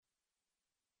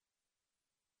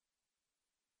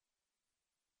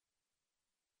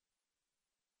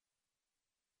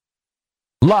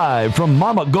Live from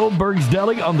Mama Goldberg's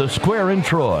Deli on the Square in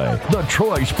Troy, the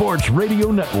Troy Sports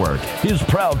Radio Network is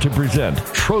proud to present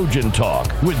Trojan Talk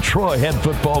with Troy head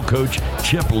football coach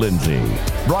Chip Lindsey.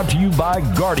 Brought to you by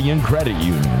Guardian Credit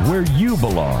Union, where you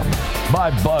belong.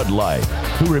 By Bud Light,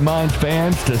 who reminds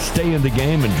fans to stay in the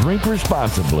game and drink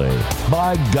responsibly.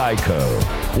 By Geico.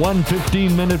 One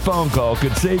 15-minute phone call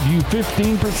could save you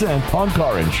 15% on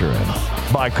car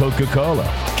insurance. By Coca-Cola.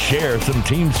 Share some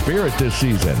team spirit this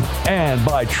season. And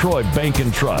by Troy Bank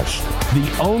and Trust,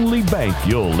 the only bank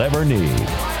you'll ever need.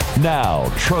 Now,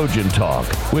 Trojan Talk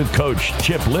with Coach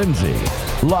Chip Lindsey.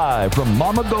 Live from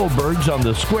Mama Goldberg's on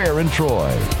the Square in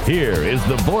Troy. Here is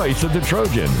the voice of the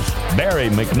Trojans, Barry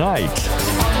McKnight.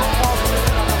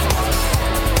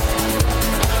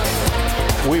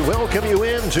 We welcome you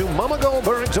into Mama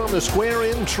Goldberg's on the Square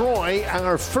in Troy,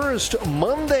 our first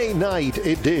Monday night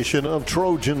edition of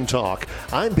Trojan Talk.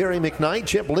 I'm Barry McKnight.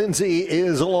 Chip Lindsey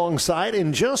is alongside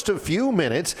in just a few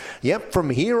minutes. Yep, from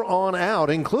here on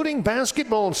out, including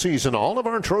basketball season, all of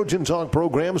our Trojan Talk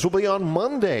programs will be on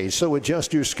Mondays, so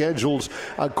adjust your schedules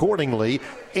accordingly.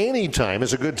 Anytime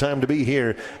is a good time to be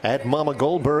here at Mama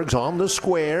Goldberg's on the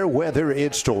Square, whether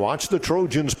it's to watch the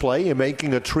Trojans play and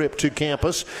making a trip to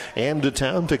campus and to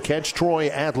town to catch Troy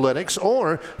athletics,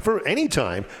 or for any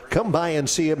time, come by and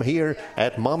see them here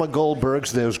at Mama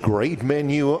Goldberg's. There's great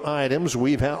menu items.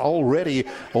 We've already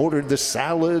ordered the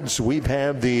salads. We've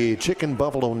had the chicken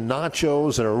buffalo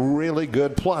nachos that are really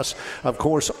good. Plus, of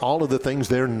course, all of the things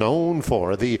they're known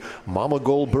for. The Mama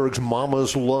Goldberg's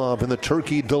Mama's Love and the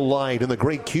Turkey Delight and the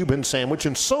great Cuban sandwich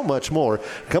and so much more.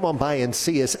 Come on by and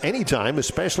see us anytime,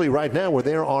 especially right now where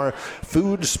there are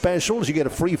food specials. You get a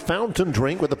free fountain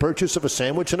drink with the purchase of a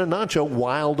sandwich and a nacho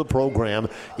while the program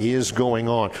is going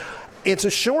on. It's a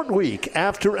short week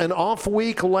after an off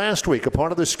week last week, a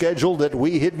part of the schedule that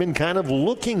we had been kind of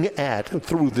looking at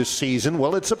through this season.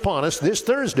 Well, it's upon us this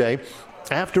Thursday.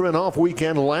 After an off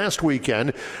weekend last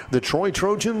weekend, the Troy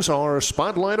Trojans are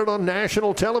spotlighted on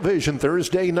national television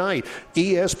Thursday night.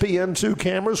 ESPN2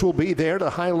 cameras will be there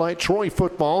to highlight Troy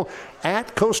football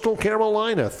at Coastal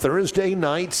Carolina Thursday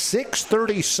night,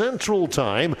 6:30 Central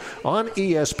Time on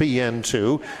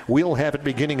ESPN2. We'll have it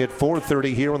beginning at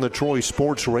 4:30 here on the Troy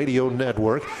Sports Radio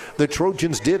Network. The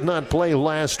Trojans did not play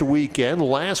last weekend.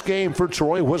 Last game for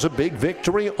Troy was a big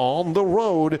victory on the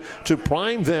road to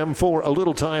prime them for a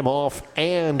little time off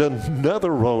and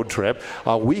another road trip.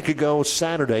 A week ago,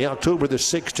 Saturday, October the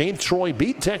 16th, Troy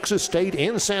beat Texas State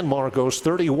in San Marcos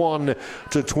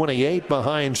 31-28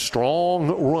 behind strong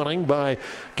running by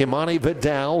Kimani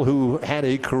Vidal, who had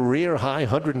a career-high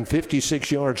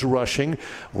 156 yards rushing.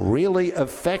 Really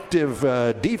effective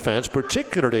defense,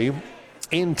 particularly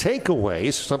in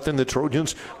takeaways, something the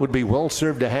Trojans would be well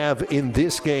served to have in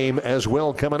this game as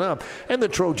well coming up. And the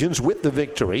Trojans with the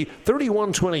victory,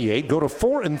 31-28, go to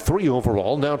 4-3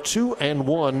 overall, now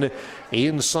 2-1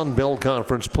 in Sun Belt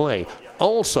Conference play.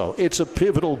 Also, it's a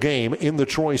pivotal game in the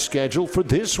Troy schedule for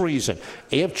this reason.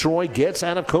 If Troy gets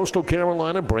out of Coastal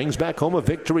Carolina, brings back home a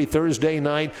victory Thursday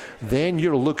night, then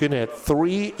you're looking at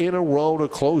 3 in a row to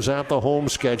close out the home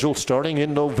schedule starting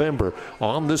in November.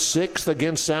 On the 6th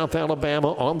against South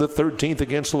Alabama, on the 13th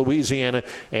against Louisiana,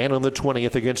 and on the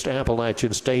 20th against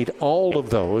Appalachian State. All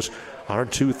of those are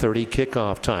 2:30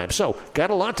 kickoff time. So,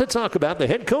 got a lot to talk about. The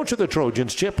head coach of the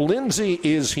Trojans, Chip Lindsey,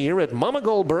 is here at Mama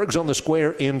Goldberg's on the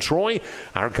Square in Troy.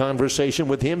 Our conversation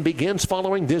with him begins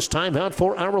following this timeout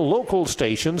for our local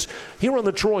stations here on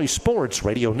the Troy Sports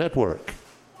Radio Network.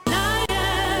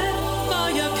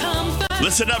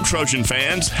 Listen up, Trojan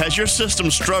fans. Has your system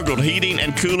struggled heating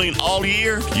and cooling all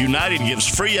year? United gives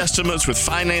free estimates with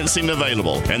financing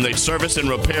available, and they service and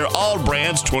repair all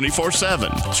brands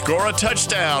 24/7. Score a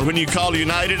touchdown when you call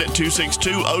United at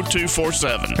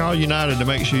 262-0247. Call United to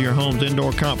make sure your home's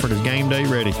indoor comfort is game day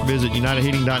ready. Visit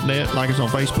UnitedHeating.net, like us on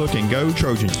Facebook, and go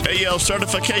Trojans. AL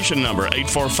certification number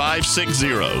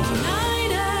 84560.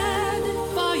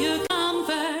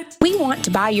 We want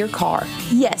to buy your car.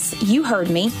 Yes, you heard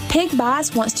me. Pig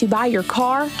Buys wants to buy your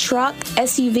car, truck,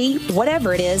 SUV,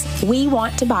 whatever it is. We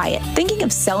want to buy it. Thinking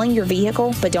of selling your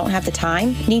vehicle but don't have the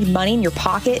time? Need money in your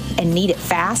pocket and need it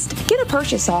fast? Get a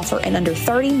purchase offer in under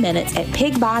 30 minutes at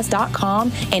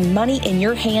pigbuys.com and money in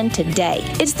your hand today.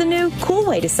 It's the new cool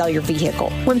way to sell your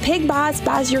vehicle. When Pig Buys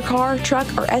buys your car, truck,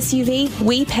 or SUV,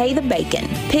 we pay the bacon.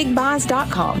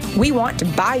 Pigbuys.com. We want to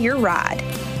buy your ride.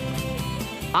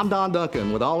 I'm Don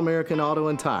Duncan with All-American Auto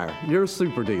and Tire, your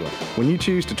super dealer. When you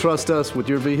choose to trust us with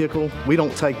your vehicle, we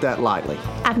don't take that lightly.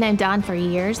 I've known Don for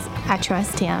years. I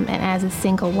trust him, and as a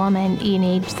single woman, you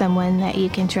need someone that you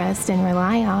can trust and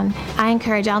rely on. I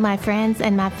encourage all my friends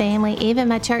and my family, even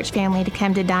my church family, to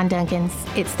come to Don Duncan's.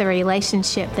 It's the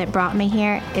relationship that brought me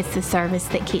here. It's the service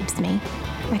that keeps me.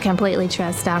 I completely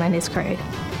trust Don and his crew.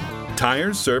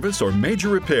 Tires, service, or major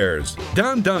repairs.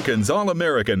 Don Duncan's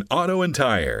All-American Auto and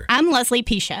Tire. I'm Leslie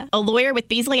Pisha, a lawyer with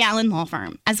Beasley Allen Law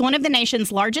Firm. As one of the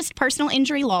nation's largest personal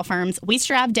injury law firms, we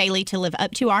strive daily to live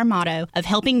up to our motto of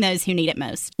helping those who need it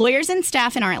most. Lawyers and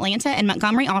staff in our Atlanta and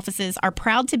Montgomery offices are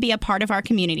proud to be a part of our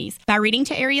communities by reading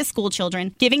to area school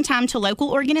children, giving time to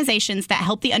local organizations that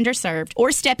help the underserved,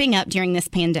 or stepping up during this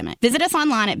pandemic. Visit us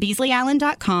online at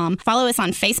BeasleyAllen.com. Follow us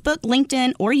on Facebook,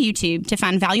 LinkedIn, or YouTube to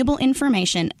find valuable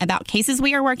information about cases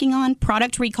we are working on,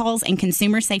 product recalls, and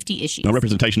consumer safety issues. No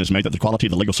representation is made that the quality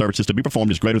of the legal services to be performed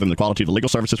is greater than the quality of the legal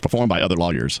services performed by other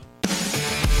lawyers.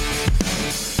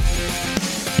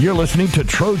 You're listening to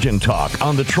Trojan Talk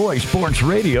on the Troy Sports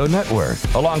Radio Network.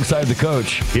 Alongside the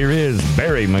coach, here is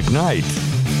Barry McKnight.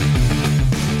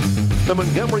 The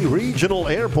Montgomery Regional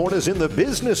Airport is in the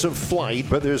business of flight,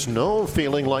 but there's no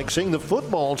feeling like seeing the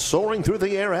football soaring through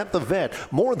the air at the Vet.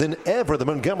 More than ever, the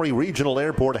Montgomery Regional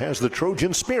Airport has the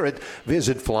Trojan spirit.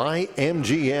 Visit flymgm.com.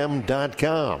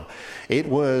 It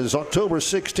was October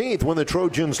 16th when the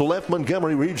Trojans left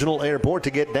Montgomery Regional Airport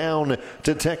to get down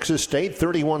to Texas State,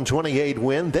 31-28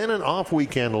 win. Then an off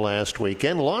weekend last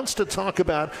weekend. Lots to talk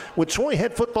about with Troy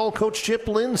head football coach Chip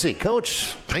Lindsey.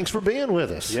 Coach, thanks for being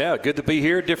with us. Yeah, good to be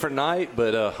here. Different night,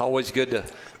 but always good to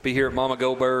be here at Mama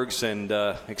Goldberg's, and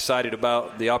excited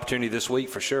about the opportunity this week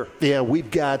for sure. Yeah,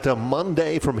 we've got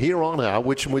Monday from here on out,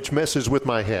 which messes with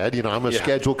my head. You know, I'm a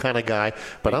schedule kind of guy,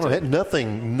 but I don't have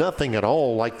nothing at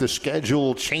all like the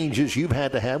schedule changes you've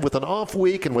had to have with an off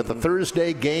week and with a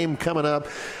Thursday game coming up.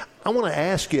 I want to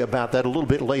ask you about that a little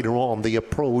bit later on, the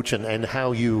approach and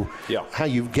how you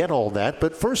get all that.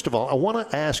 But first of all, I want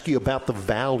to ask you about the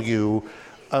value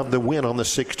of the win on the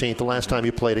 16th, the last time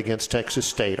you played against Texas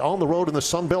State. On the road in the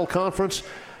Sun Belt Conference,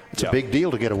 it's a big deal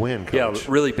to get a win, Coach. Yeah,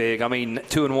 really big. I mean,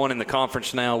 2-1 in the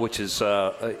conference now, which is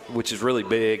really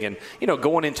big. And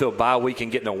going into a bye week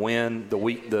and getting a win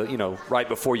right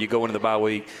before you go into the bye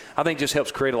week, I think just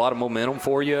helps create a lot of momentum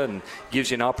for you and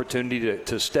gives you an opportunity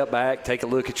to step back, take a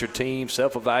look at your team,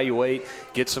 self-evaluate,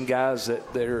 get some guys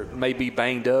that may be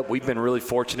banged up. We've been really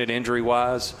fortunate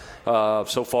injury-wise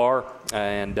so far,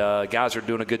 and guys are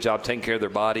doing a good job taking care of their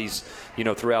bodies,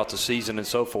 throughout the season and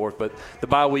so forth. But the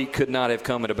bye week could not have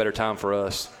come at a better time for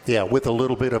us. Yeah, with a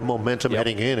little bit of momentum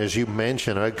heading in, as you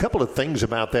mentioned. A couple of things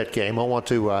about that game I want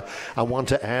to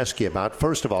ask you about.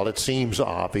 First of all, it seems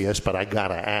obvious, but I got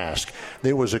to ask.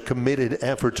 There was a committed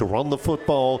effort to run the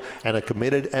football and a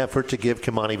committed effort to give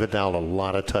Kimani Vidal a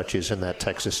lot of touches in that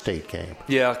Texas State game.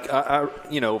 Yeah,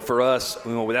 for us,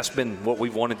 that's been what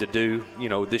we've wanted to do,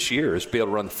 this year, is be able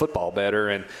to run the football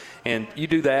better. And you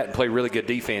do that and play really good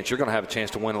defense, you're going to have a chance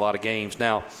to win a lot of games.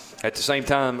 Now, at the same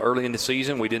time, early in the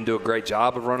season, we didn't do a great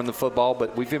job of running the football,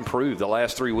 but we've improved. The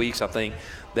last 3 weeks, I think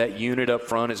that unit up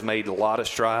front has made a lot of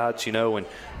strides, and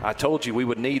I told you we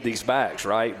would need these backs,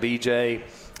 right? BJ,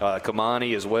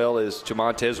 Kimani, as well as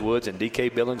Jamontez Woods and DK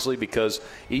Billingsley, because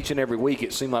each and every week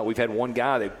it seemed like we've had one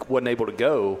guy that wasn't able to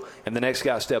go, and the next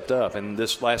guy stepped up. And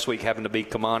this last week happened to be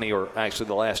Kimani, or actually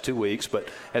the last 2 weeks, but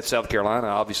at South Carolina,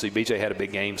 obviously BJ had a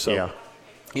big game. So,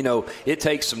 it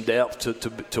takes some depth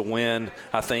to win,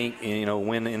 I think,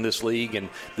 win in this league. And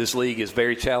this league is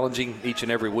very challenging each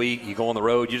and every week. You go on the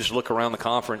road, you just look around the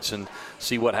conference and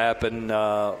see what happened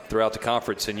throughout the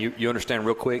conference, and you understand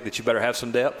real quick that you better have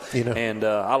some depth. And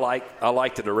I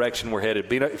like the direction we're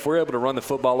headed. If we're able to run the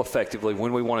football effectively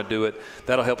when we want to do it,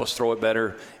 that'll help us throw it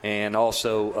better, and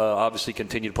also obviously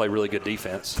continue to play really good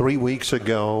defense. 3 weeks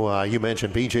ago, you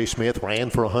mentioned B.J. Smith ran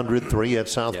for 103 at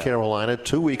South Carolina.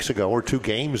 2 weeks ago, or 2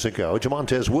 games ago,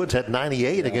 Jamontez Woods had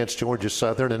 98 against Georgia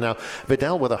Southern, and now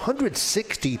Vidal with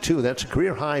 162. That's a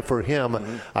career high for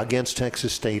him against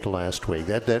Texas State last week.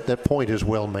 That point is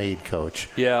well made, Coach.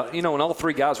 Yeah, and all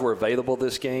 3 guys were available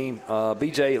this game.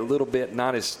 BJ a little bit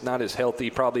not as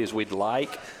healthy probably as we'd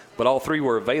like, but all 3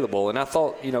 were available. And I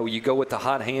thought, you go with the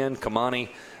hot hand, Kimani.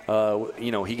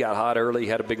 He got hot early,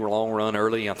 had a big long run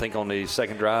early, I think, on the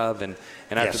second drive, and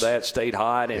after that stayed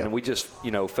hot, and we just,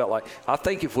 felt like, I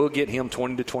think if we'll get him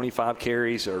 20 to 25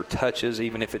 carries or touches,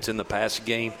 even if it's in the passing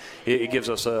game, it gives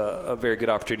us a very good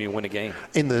opportunity to win a game.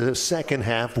 In the second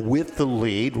half, with the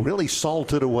lead, really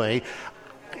salted away.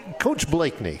 Coach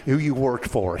Blakeney, who you worked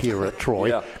for here at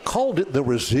Troy, called it the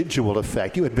residual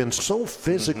effect. You had been so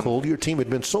physical, your team had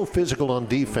been so physical on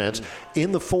defense.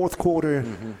 In the fourth quarter,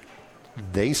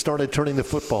 they started turning the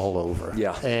football over.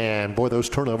 Yeah. And, boy, those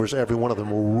turnovers, every one of them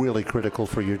were really critical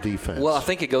for your defense. Well, I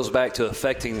think it goes back to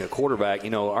affecting the quarterback. You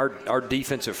know, our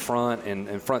defensive front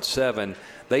and front seven,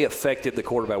 they affected the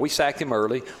quarterback. We sacked him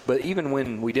early, but even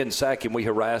when we didn't sack him, we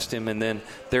harassed him. And then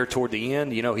there toward the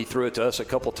end, you know, he threw it to us a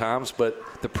couple times,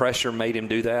 but the pressure made him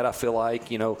do that. I feel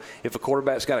like, you know, if a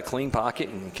quarterback's got a clean pocket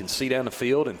and can see down the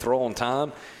field and throw on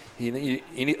time,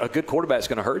 a good quarterback's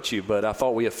going to hurt you, but I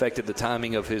thought we affected the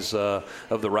timing of his of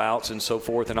the routes and so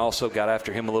forth, and also got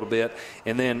after him a little bit.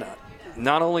 And then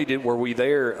not only were we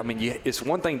there, I mean, it's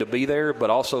one thing to be there, but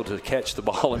also to catch the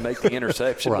ball and make the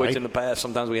interception, right. Which in the past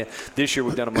sometimes we had. This year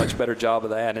we've done a much better job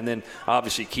of that. And then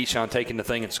obviously Keyshawn taking the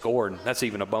thing and scoring. That's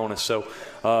even a bonus. So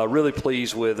really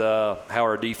pleased with how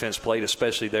our defense played,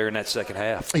 especially there in that second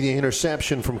half. The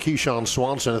interception from Keyshawn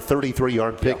Swanson, a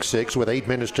 33-yard pick six with 8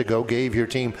 minutes to go, gave your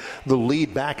team the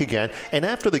lead back again. And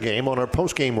after the game, on our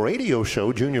post-game radio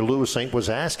show, Junior Lewis-Saint was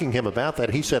asking him about that.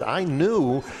 He said, I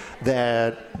knew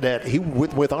that he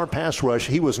with our pass rush,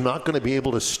 he was not going to be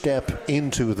able to step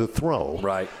into the throw.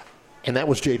 Right. And that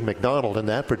was Jaden McDonald in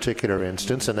that particular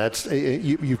instance. And that's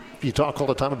you talk all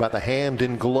the time about the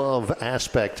hand-in-glove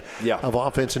aspect of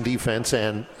offense and defense.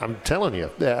 And I'm telling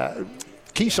you,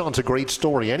 Keyshawn's a great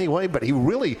story anyway, but he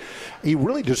really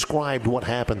described what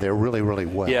happened there really, really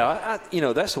well. Yeah,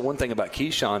 that's the one thing about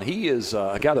Keyshawn. He is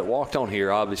a guy that walked on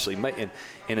here, obviously,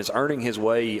 and is earning his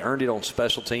way. He earned it on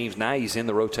special teams. Now he's in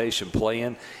the rotation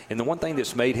playing. And the one thing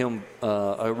that's made him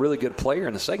a really good player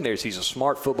in the secondary is he's a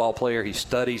smart football player. He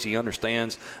studies. He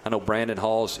understands. I know Brandon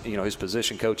Hall's, his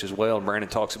position coach as well, and Brandon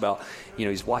talks about,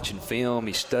 he's watching film.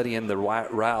 He's studying the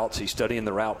routes. He's studying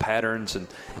the route patterns. And,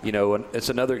 and it's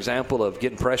another example of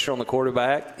getting pressure on the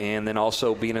quarterback and then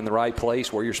also being in the right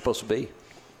place where you're supposed to be.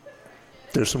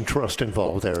 There's some trust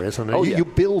involved there, isn't there? Oh, You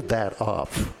build that up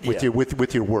with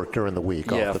your work during the week.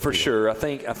 Yeah, off the for field. sure. I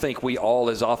think we all,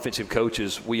 as offensive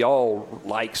coaches, we all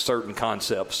like certain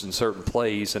concepts and certain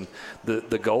plays, and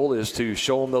the goal is to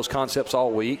show them those concepts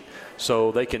all week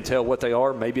so they can tell what they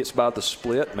are. Maybe it's about the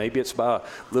split, maybe it's about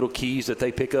little keys that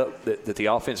they pick up that the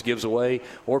offense gives away,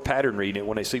 or pattern reading it.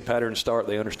 When they see patterns start,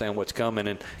 they understand what's coming.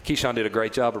 And Keyshawn did a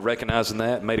great job of recognizing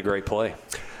that and made a great play.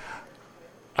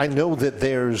 I know that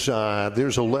there's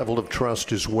a level of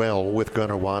trust as well with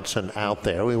Gunnar Watson out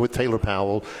there. With Taylor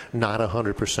Powell, not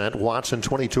 100%. Watson,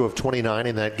 22 of 29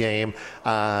 in that game.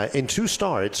 In 2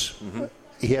 starts,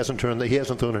 he hasn't thrown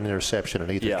an interception in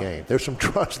either game. There's some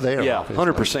trust there. Yeah,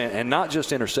 100%. And not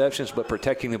just interceptions, but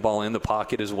protecting the ball in the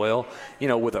pocket as well.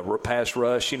 With a pass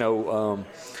rush,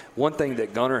 one thing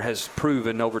that Gunnar has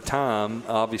proven over time,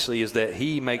 obviously, is that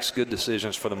he makes good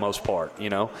decisions for the most part,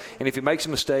 And if he makes a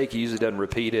mistake, he usually doesn't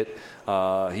repeat it.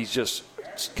 He's just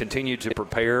continued to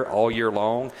prepare all year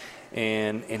long.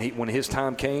 And when his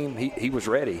time came, he was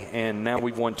ready. And now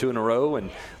we've won 2 in a row,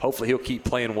 and hopefully he'll keep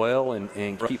playing well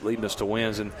and keep leading us to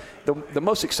wins. And the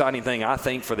most exciting thing, I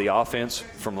think, for the offense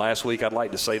from last week, I'd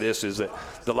like to say this, is that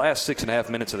the last 6.5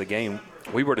 minutes of the game,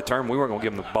 we were determined we weren't going to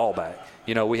give them the ball back.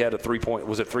 We had a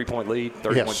 3-point lead?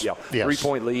 30 points? Yeah, yes.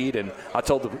 3-point lead. And I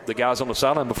told the guys on the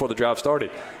sideline before the drive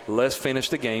started, let's finish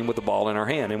the game with the ball in our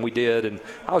hand. And we did, and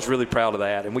I was really proud of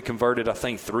that. And we converted, I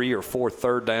think, 3 or 4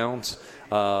 third downs,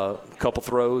 a couple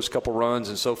throws, couple runs,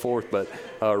 and so forth. But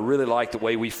really liked the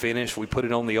way we finished. We put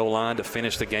it on the O-line to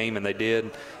finish the game, and they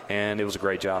did. And it was a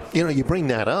great job. You bring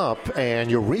that up, and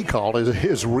your recall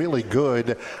is really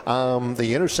good.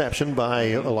 The interception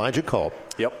by Elijah Culp.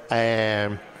 Yep.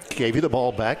 And gave you the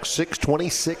ball back,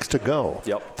 6:26 to go.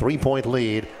 Yep. 3-point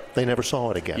lead. They never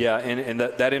saw it again. Yeah, and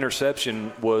that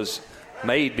interception was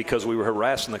made because we were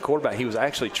harassing the quarterback. He was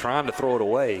actually trying to throw it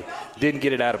away, didn't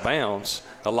get it out of bounds.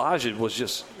 Elijah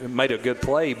made a good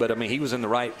play, but, he was in the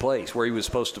right place where he was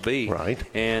supposed to be. Right.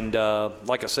 And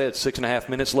like I said, 6.5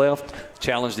 minutes left.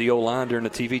 Challenged the O-line during the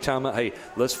TV timeout. Hey,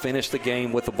 let's finish the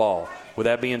game with the ball. With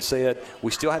that being said,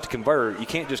 we still have to convert. You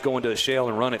can't just go into a shell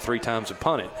and run it 3 times and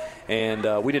punt it.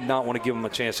 And we did not want to give them a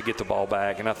chance to get the ball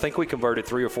back. And I think we converted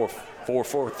 3 or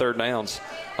 4 third downs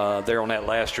there on that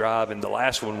last drive. And the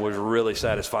last one was really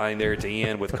satisfying there at the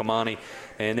end with Kamani.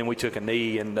 And then we took a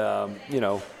knee and,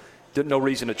 no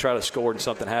reason to try to score and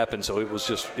something happened, so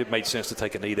it made sense to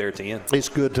take a knee there at the end. It's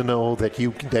good to know that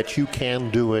you can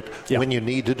do it when you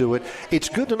need to do it. It's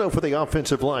good to know for the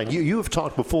offensive line. You have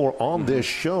talked before on this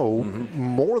show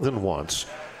more than once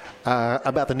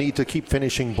about the need to keep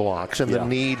finishing blocks and the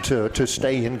need to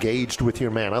stay engaged with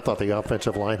your man. I thought the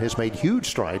offensive line has made huge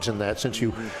strides in that since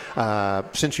you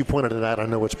pointed it out. I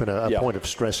know it's been a point of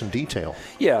stress and detail.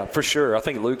 Yeah, for sure. I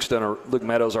think Luke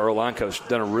Meadows, our O-line coach,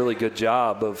 done a really good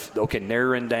job of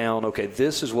narrowing down.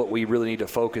 This is what we really need to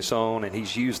focus on, and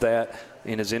he's used that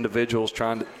in his individual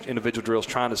drills,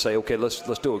 trying to say,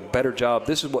 let's do a better job.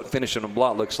 This is what finishing a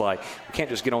block looks like. We can't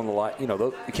just get on the line,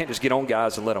 you can't just get on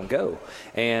guys and let them go.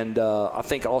 And I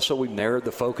think also we've narrowed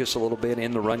the focus a little bit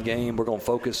in the run game. We're going to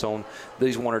focus on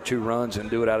these 1 or 2 runs and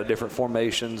do it out of different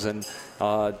formations and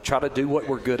try to do what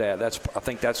we're good at. I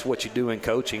think that's what you do in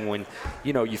coaching when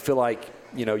you feel like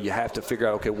you have to figure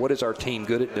out, what is our team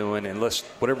good at doing, and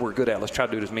whatever we're good at, let's try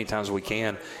to do it as many times as we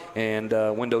can, and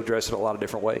window dress it a lot of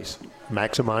different ways.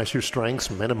 Maximize your strengths,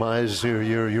 minimize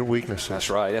your weaknesses. That's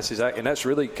right. That's exactly, and that's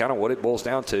really kind of what it boils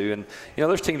down to. And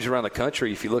there's teams around the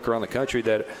country. If you look around the country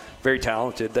that are very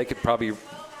talented, they could probably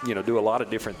do a lot of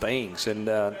different things, and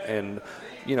at the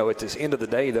end of the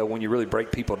day, though, when you really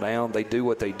break people down, they do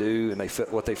what they do, and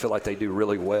what they feel like they do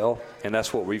really well. And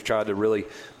that's what we've tried to really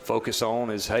focus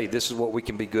on is, hey, this is what we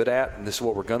can be good at, and this is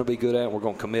what we're going to be good at, and we're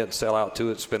going to commit and sell out to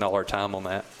it and spend all our time on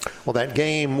that. Well, that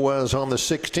game was on the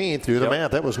 16th. Do the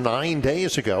math. That was 9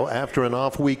 days ago after an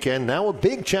off weekend. Now a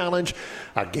big challenge,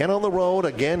 again on the road,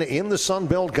 again in the Sun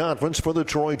Belt Conference for the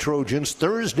Troy Trojans.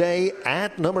 Thursday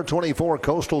at number 24,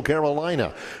 Coastal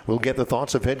Carolina. We'll get the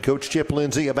thoughts of head coach Chip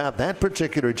Lindsey about that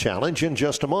particular challenge in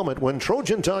just a moment when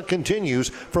Trojan Talk continues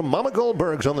from Mama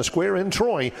Goldberg's on the Square in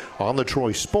Troy on the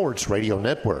Troy Sports Radio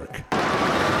Network.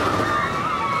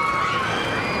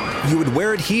 You would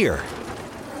wear it here.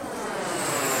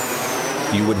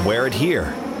 You would wear it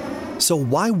here. So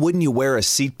why wouldn't you wear a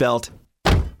seatbelt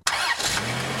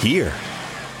here?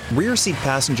 Rear seat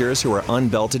passengers who are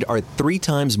unbelted are 3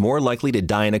 times more likely to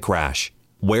die in a crash.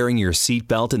 Wearing your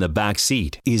seatbelt in the back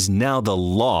seat is now the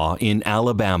law in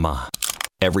Alabama.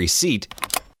 Every seat,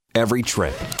 every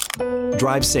trip.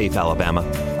 Drive safe, Alabama.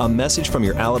 A message from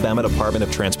your Alabama Department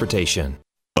of Transportation.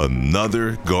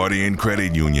 Another Guardian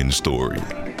Credit Union story.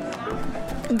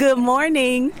 Good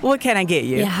morning. What can I get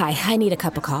you? Yeah, hi. I need a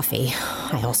cup of coffee.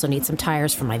 I also need some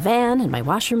tires for my van and my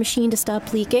washer machine to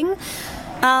stop leaking.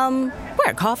 We're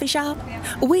a coffee shop.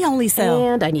 We only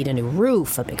sell... And I need a new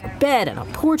roof, a bigger bed, and a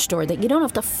porch door that you don't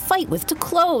have to fight with to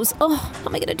close. Oh, how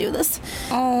am I going to do this?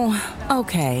 Oh,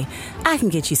 okay. I can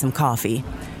get you some coffee.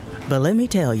 But let me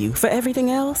tell you, for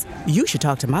everything else, you should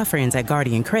talk to my friends at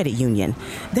Guardian Credit Union.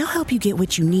 They'll help you get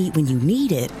what you need when you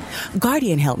need it.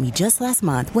 Guardian helped me just last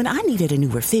month when I needed a new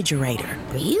refrigerator.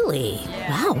 Really?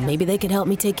 Wow, maybe they could help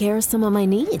me take care of some of my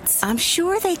needs. I'm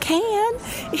sure they can.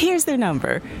 Here's their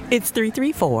number. It's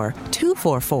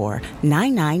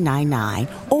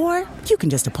 334-244-9999. Or you can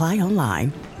just apply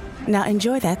online. Now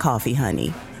enjoy that coffee,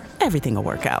 honey. Everything will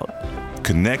work out.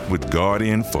 Connect with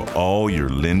Guardian for all your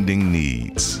lending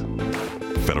needs.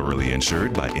 Federally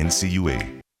insured by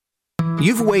NCUA.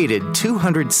 You've waited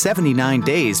 279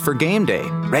 days for game day,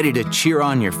 ready to cheer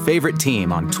on your favorite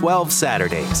team on 12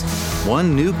 Saturdays.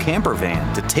 One new camper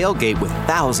van to tailgate with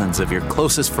thousands of your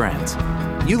closest friends.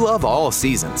 You love all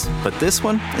seasons, but this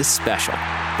one is special,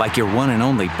 like your one and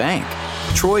only bank.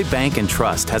 Troy Bank and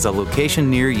Trust has a location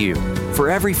near you. For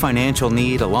every financial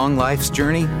need along life's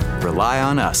journey, rely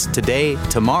on us today,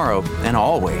 tomorrow, and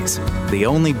always. The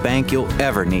only bank you'll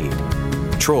ever need.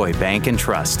 Troy Bank and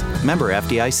Trust. Member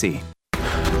FDIC.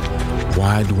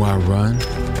 Why do I run?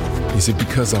 Is it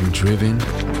because I'm driven?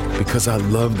 Because I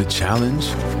love the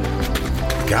challenge?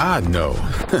 God, no.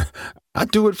 I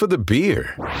do it for the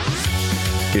beer.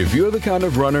 If you're the kind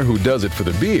of runner who does it for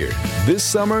the beer, this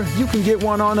summer you can get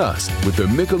one on us with the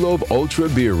Michelob Ultra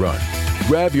Beer Run.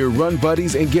 Grab your run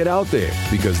buddies and get out there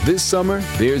because this summer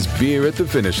there's beer at the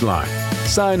finish line.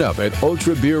 Sign up at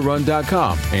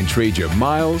ultrabeerrun.com and trade your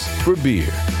miles for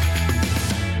beer.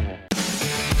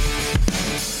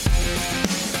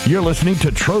 You're listening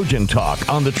to Trojan Talk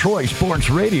on the Troy Sports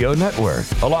Radio Network.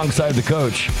 Alongside the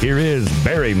coach, here is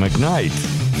Barry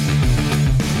McKnight.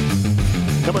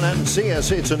 Coming out and see us,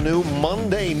 it's a new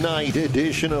Monday night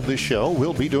edition of the show.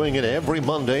 We'll be doing it every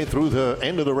Monday through the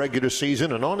end of the regular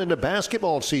season and on into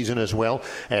basketball season as well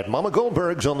at Mama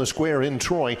Goldberg's on the Square in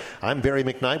Troy. I'm Barry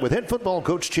McKnight with head football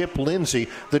coach Chip Lindsey.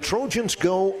 The Trojans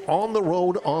go on the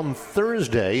road on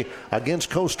Thursday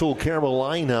against Coastal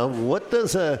Carolina.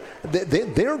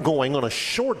 They're going on a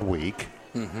short week.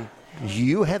 Mm-hmm.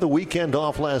 You had the weekend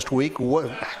off last week.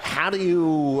 How do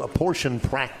you apportion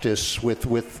practice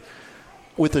with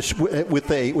with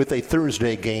a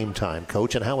Thursday game time,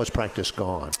 Coach, and how has practice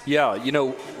gone? Yeah,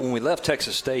 when we left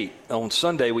Texas State on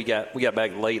Sunday, we got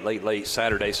back late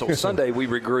Saturday. So Sunday we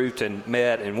regrouped and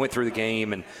met and went through the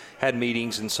game and had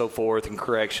meetings and so forth and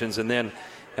corrections, and then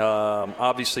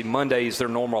obviously Monday is their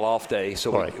normal off day,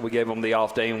 so right. we gave them the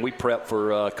off day, and we prepped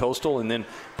for Coastal, and then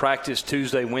practiced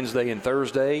Tuesday, Wednesday, and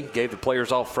Thursday. Gave the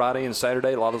players off Friday and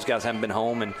Saturday. A lot of those guys haven't been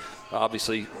home, and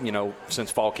obviously,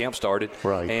 since fall camp started.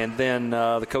 Right. And then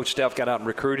the coach staff got out and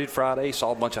recruited Friday,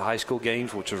 saw a bunch of high school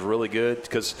games, which was really good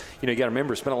because, you got to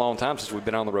remember, it's been a long time since we've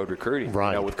been on the road recruiting,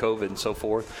 right. With COVID and so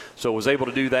forth. So was able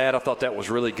to do that. I thought that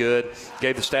was really good.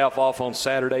 Gave the staff off on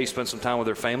Saturday, spent some time with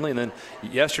their family, and then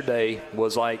yesterday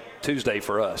was like Tuesday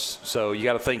for us. So you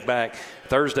got to think back.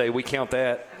 Thursday, we count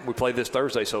that. We played this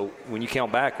Thursday, so when you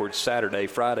count backwards, Saturday,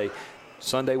 Friday,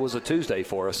 Sunday was a Tuesday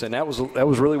for us, and that was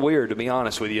really weird, to be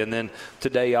honest with you. And then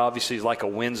today, obviously, is like a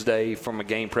Wednesday from a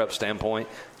game prep standpoint.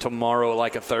 Tomorrow,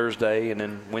 like a Thursday, and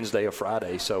then Wednesday, a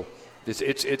Friday. So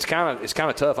it's kind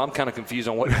of tough. I'm kind of confused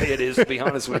on what day it is, to be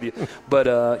honest with you. But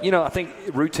I think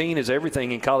routine is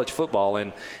everything in college football,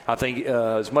 and I think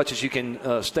as much as you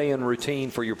can stay in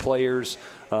routine for your players.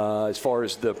 As far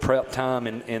as the prep time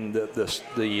and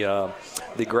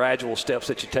the gradual steps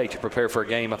that you take to prepare for a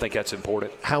game, I think that's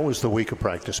important. How has the week of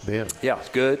practice been? Yeah, it's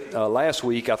good. Last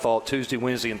week, I thought Tuesday,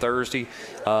 Wednesday, and Thursday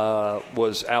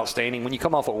was outstanding. When you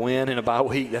come off a win in a bye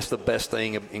week, that's the best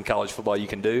thing in college football you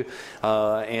can do.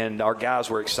 And our guys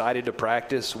were excited to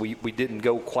practice. We didn't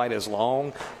go quite as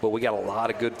long, but we got a lot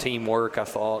of good teamwork, I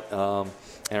thought.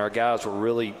 And our guys were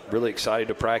really, really excited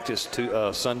to practice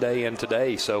Sunday and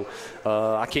today. So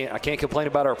I can't complain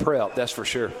about our prep. That's for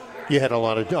sure. You had a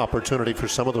lot of opportunity for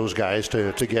some of those guys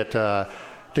to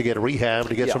get rehab,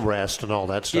 to get some rest and all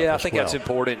that stuff. Yeah, I think that's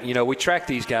important. We track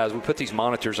these guys. We put these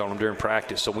monitors on them during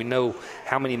practice, so we know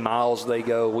how many miles they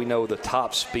go. We know the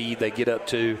top speed they get up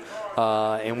to.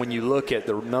 And when you look at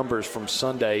the numbers from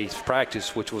Sunday's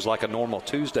practice, which was like a normal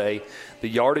Tuesday, the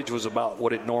yardage was about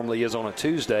what it normally is on a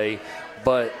Tuesday.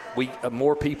 But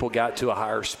more people got to a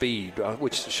higher speed,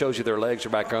 which shows you their legs are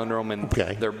back under them and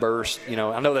their burst. I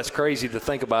know that's crazy to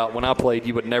think about. When I played,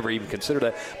 you would never even consider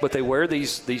that. But they wear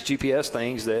these GPS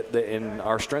things and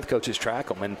our strength coaches track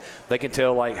them, and they can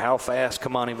tell like how fast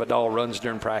Kamani Vidal runs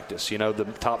during practice. The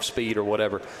top speed or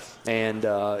whatever. And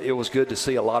it was good to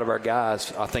see a lot of our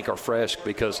guys, I think, are fresh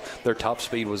because their top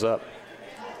speed was up.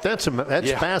 That's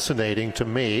fascinating to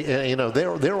me.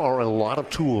 There are a lot of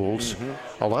tools,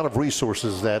 a lot of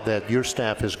resources that your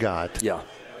staff has got.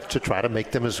 To try to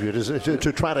make them as good as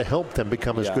to try to help them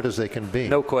become as good as they can be.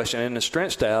 No question. And the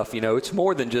strength staff, it's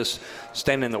more than just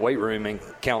standing in the weight room and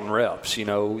counting reps.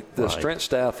 The strength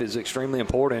staff is extremely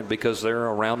important because they're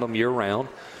around them year round.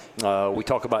 We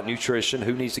talk about nutrition,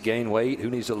 who needs to gain weight, who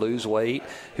needs to lose weight,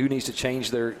 who needs to change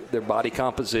their body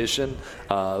composition.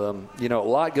 A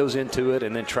lot goes into it,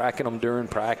 and then tracking them during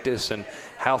practice and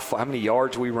how many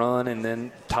yards we run, and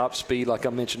then top speed, like I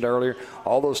mentioned earlier.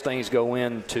 All those things go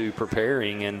into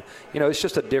preparing, and, it's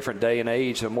just a different day and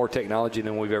age and more technology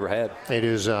than we've ever had. It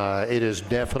is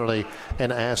definitely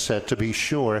an asset, to be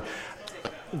sure.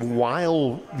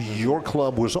 While your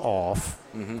club was off,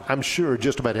 I'm sure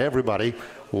just about everybody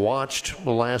watched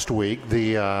last week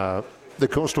the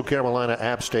Coastal Carolina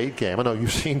App State game. I know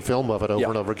you've seen film of it over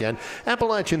and over again.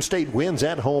 Appalachian State wins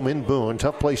at home in Boone.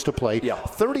 Tough place to play.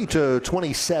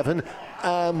 30-27.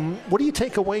 What do you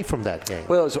take away from that game?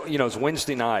 Well, it's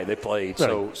Wednesday night they played,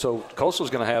 so Coastal's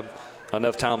going to have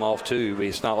enough time off too.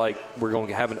 It's not like we're going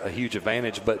to have a huge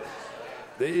advantage, but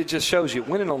it just shows you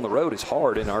winning on the road is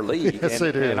hard in our league. Yes,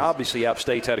 it is. And obviously App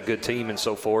State's had a good team and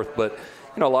so forth, but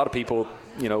a lot of people,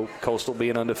 Coastal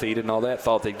being undefeated and all that,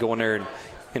 thought they'd go in there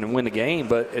and win the game,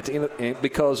 but it's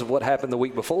because of what happened the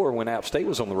week before when App State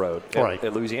was on the road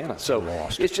at Louisiana. So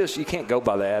it's just you can't go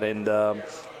by that. And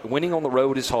winning on the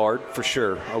road is hard for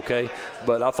sure, okay?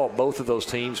 But I thought both of those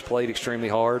teams played extremely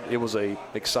hard. It was an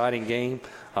exciting game.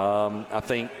 I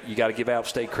think you got to give App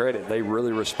State credit. They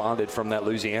really responded from that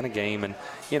Louisiana game, and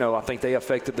I think they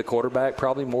affected the quarterback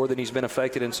probably more than he's been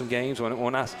affected in some games.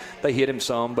 They hit him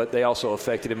some, but they also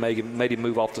affected him, made him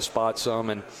move off the spot some,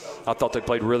 and I thought they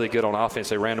played really good on offense.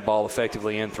 They ran the ball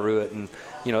effectively in through it, and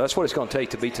that's what it's going to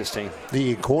take to beat this team.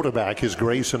 The quarterback is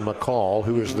Grayson McCall,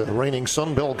 who is the reigning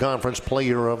Sun Belt Conference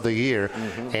Player of the Year,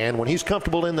 and when he's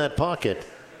comfortable in that pocket,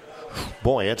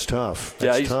 boy, it's tough.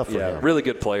 It's tough for him. Really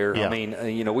good player. Yeah. I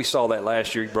mean, we saw that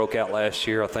last year. He broke out last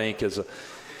year, I think, as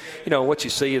what you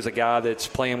see is a guy that's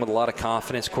playing with a lot of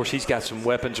confidence. Of course, he's got some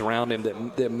weapons around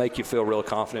him that make you feel real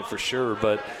confident for sure.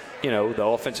 But, the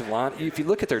offensive line. If you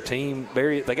look at their team,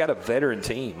 they got a veteran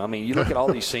team. I mean, you look at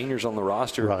all these seniors on the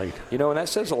roster, right? And that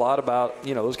says a lot about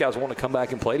those guys want to come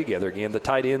back and play together again. The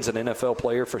tight end's an NFL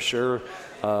player for sure.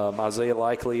 Isaiah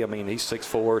Likely, I mean, he's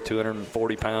 6'4",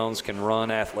 240 pounds, can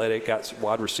run, athletic, got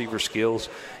wide receiver skills.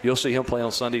 You'll see him play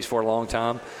on Sundays for a long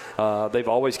time. They've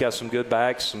always got some good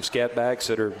backs, some scat backs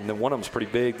that are. And one of them's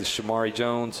pretty big, the Shamari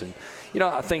Jones, and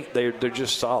I think they're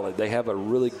just solid. They have a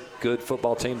really good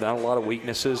football team, not a lot of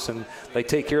weaknesses, and they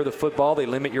take care of the football. They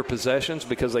limit your possessions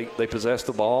because they possess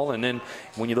the ball. And then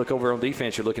when you look over on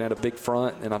defense, you're looking at a big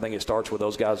front, and I think it starts with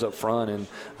those guys up front. And,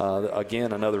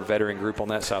 again, another veteran group on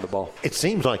that side of the ball. It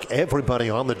seems like everybody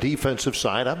on the defensive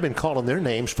side, I've been calling their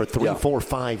names for 3, 4,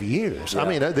 5 years. Yeah. I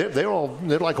mean,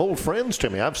 they're like old friends to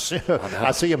me. I see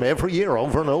them every year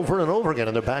over and over and over again,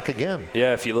 and they're back again.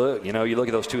 Yeah, if you look, you look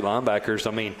at those two linebackers.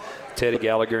 I mean, Teddy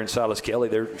Gallagher and Silas Kelly,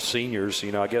 they're seniors.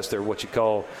 I guess they're what you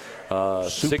call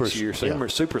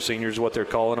super seniors, what they're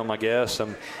calling them, I guess.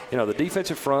 The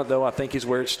defensive front, though, I think is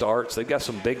where it starts. They've got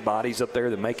some big bodies up there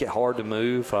that make it hard to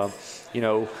move.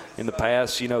 In the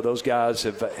past, those guys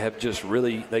have just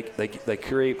really they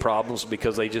create problems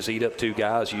because they just eat up two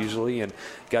guys usually, and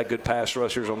got good pass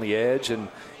rushers on the edge, and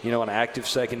an active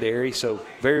secondary. So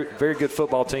very, very good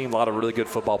football team. A lot of really good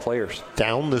football players.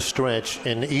 Down the stretch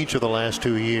in each of the last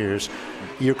 2 years,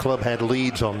 your club had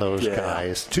leads on those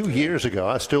guys. 2 years ago,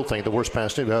 I still think the worst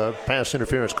pass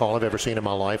interference call I've ever seen in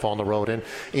my life on the road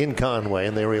in Conway,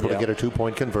 and they were able to get a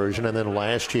 2-point conversion. And then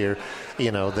last year,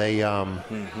 they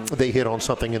hit on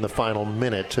something in the final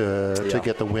minute to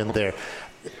get the win there.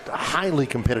 Highly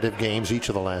competitive games, each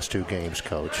of the last 2 games,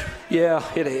 Coach. Yeah,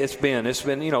 it's been.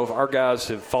 Our guys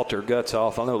have fought their guts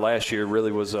off. I know last year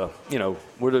really was a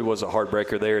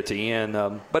heartbreaker there at the end.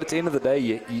 But at the end of the day,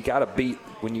 you got to beat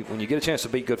when you get a chance to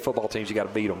beat good football teams. You got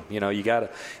to beat them. You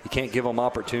can't give them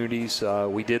opportunities.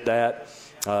 We did that.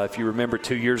 If you remember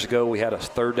 2 years ago, we had a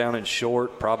 3rd down and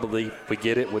short. Probably we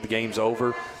get it with the game's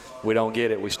over. We don't get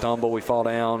it. We stumble, we fall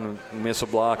down, miss a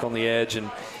block on the edge,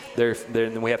 and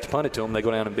then we have to punt it to them. They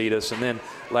go down and beat us. And then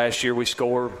last year we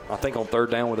score, I think, on 3rd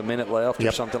down with a minute left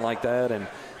or something like that, and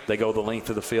they go the length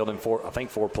of the field in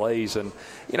 4 plays. And,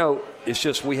 it's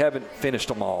just we haven't finished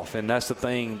them off. And that's the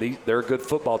thing. They're a good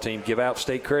football team. Give out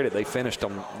state credit. They finished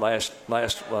them last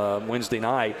Wednesday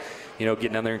night,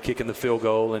 getting down there and kicking the field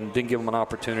goal, and didn't give them an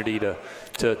opportunity to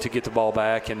get the ball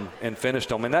back and finish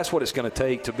them. And that's what it's going to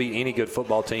take to beat any good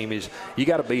football team is you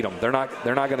got to beat them. They're not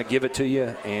going to give it to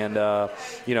you. And,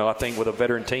 I think with a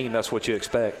veteran team, that's what you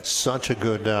expect. Such a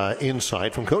good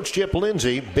insight from Coach Chip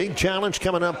Lindsey. Big challenge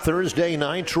coming up Thursday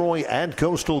night, Troy at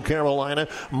Coastal Carolina.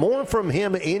 More from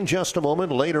him in just a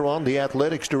moment. Later on, the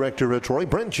athletics director of Troy,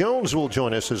 Brent Jones, will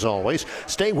join us as always.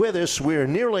 Stay with us. We're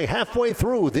nearly halfway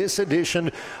through this edition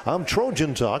of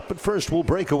Trojan Talk, but first we'll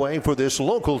break away for this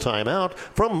local timeout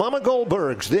from Mama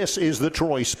Goldberg's. This is the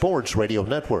Troy Sports Radio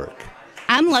Network.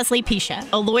 I'm Leslie Pisha,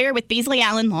 a lawyer with Beasley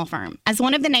Allen Law Firm. As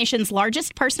one of the nation's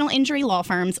largest personal injury law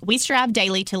firms, we strive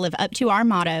daily to live up to our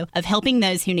motto of helping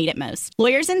those who need it most.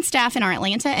 Lawyers and staff in our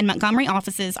Atlanta and Montgomery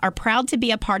offices are proud to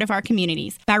be a part of our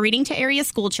communities by reading to area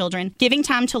school children, giving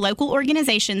time to local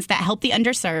organizations that help the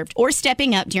underserved, or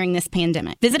stepping up during this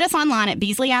pandemic. Visit us online at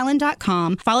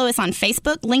BeasleyAllen.com. Follow us on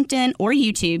Facebook, LinkedIn, or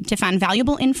YouTube to find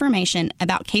valuable information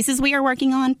about cases we are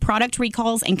working on, product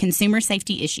recalls, and consumer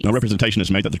safety issues. No representation is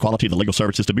made that the quality of the legal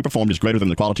services to be performed is greater than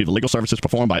the quality of the legal services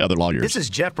performed by other lawyers. This is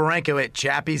Jeff Baranko at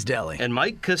Chappie's Deli. And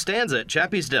Mike Costanza at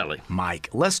Chappie's Deli. Mike,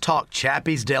 let's talk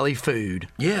Chappie's Deli food.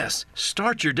 Yes.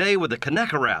 Start your day with a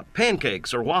Conecuh wrap,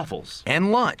 pancakes, or waffles.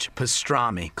 And lunch,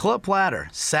 pastrami, club platter,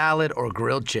 salad, or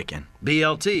grilled chicken.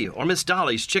 BLT or Miss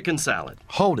Dolly's chicken salad.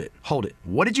 Hold it.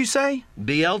 What did you say?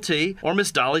 BLT or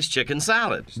Miss Dolly's chicken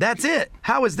salad. That's it.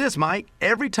 How is this, Mike?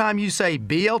 Every time you say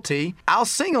BLT, I'll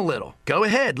sing a little. Go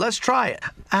ahead, let's try it.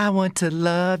 I want to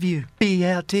love you,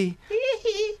 BLT.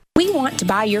 We want to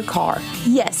buy your car.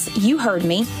 Yes, you heard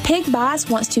me. Pig Buys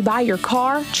wants to buy your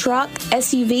car, truck,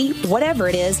 SUV, whatever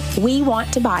it is, we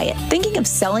want to buy it. Thinking of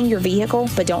selling your vehicle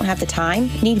but don't have the time?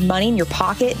 Need money in your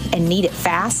pocket and need it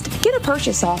fast? Get a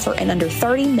purchase offer in under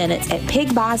 30 minutes at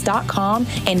pigbuys.com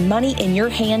and money in your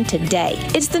hand today.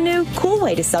 It's the new cool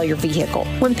way to sell your vehicle.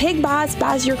 When Pig Buys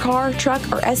buys your car, truck,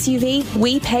 or SUV,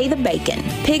 we pay the bacon.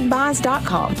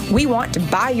 Pigbuys.com. We want to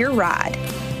buy your ride.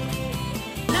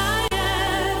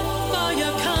 For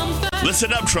your comfort.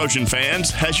 Listen up, Trojan fans.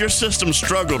 Has your system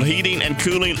struggled heating and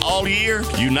cooling all year?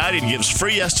 United gives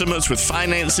free estimates with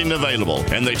financing available,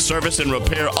 and they service and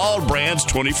repair all brands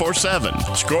 24/7.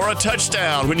 Score a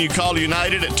touchdown when you call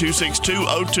United at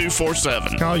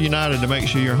 262-0247. Call United to make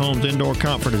sure your home's indoor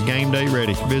comfort is game day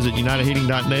ready. Visit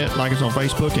UnitedHeating.net, like us on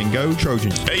Facebook, and go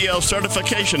Trojans. AL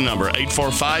certification number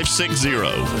 84560.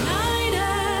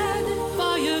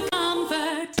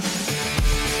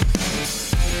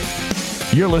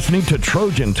 You're listening to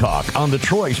Trojan Talk on the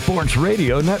Troy Sports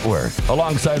Radio Network.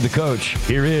 Alongside the coach,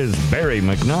 here is Barry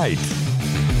McKnight.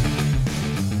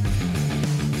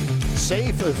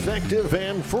 Safe, effective,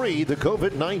 and free. The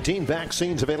COVID-19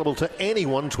 vaccines available to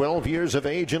anyone 12 years of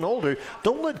age and older.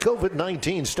 Don't let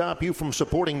COVID-19 stop you from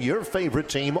supporting your favorite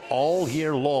team all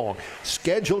year long.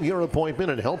 Schedule your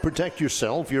appointment and help protect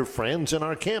yourself, your friends, and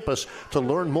our campus. To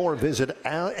learn more, visit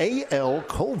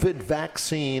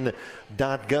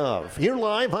alcovidvaccine.gov. Here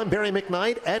live, I'm Barry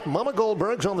McKnight at Mama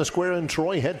Goldberg's on the Square in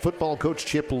Troy. Head football coach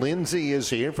Chip Lindsey is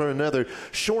here for another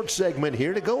short segment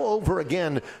here to go over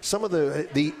again some of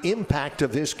the impact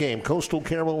of this game. Coastal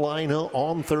Carolina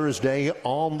on Thursday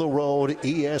on the road,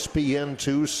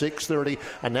 ESPN2, 6:30.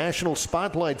 A national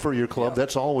spotlight for your club.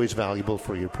 That's always valuable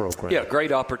for your program. Yeah,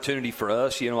 great opportunity for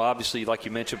us. You know, obviously, like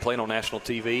you mentioned, playing on national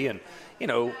TV and,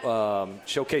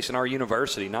 showcasing our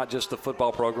university, not just the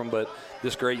football program, but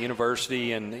this great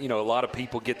university. And, a lot of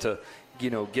people get to,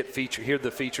 hear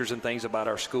the features and things about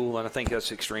our school. And I think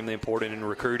that's extremely important in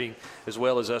recruiting as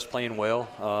well as us playing well.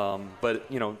 But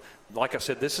like I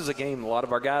said, this is a game. A lot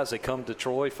of our guys, they come to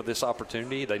Troy for this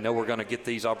opportunity. They know we're going to get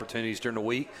these opportunities during the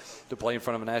week to play in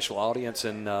front of a national audience,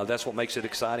 and that's what makes it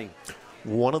exciting.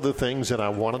 One of the things that I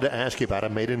wanted to ask you about, I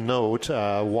made a note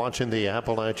watching the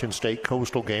Appalachian State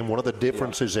Coastal game. One of the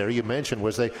differences there you mentioned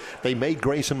was they made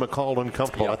Grayson McCall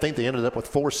uncomfortable. I think they ended up with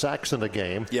 4 sacks in the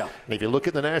game. Yeah. And if you look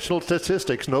at the national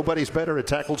statistics, nobody's better at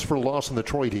tackles for loss than the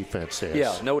Troy defense is.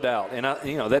 Yeah, no doubt. And,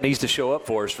 that needs to show up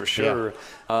for us for sure.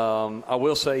 Yeah. I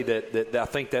will say that I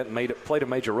think that played a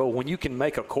major role. When you can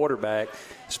make a quarterback,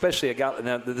 especially a guy –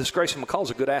 now, this Grayson McCall's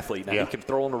a good athlete. Now, he can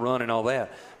throw on the run and all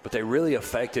that. But they really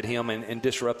affected him and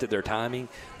disrupted their timing.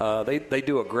 They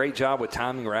do a great job with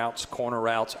timing routes, corner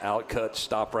routes, out cuts,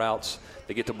 stop routes.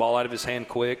 They get the ball out of his hand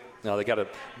quick. Now they got a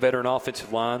veteran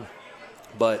offensive line.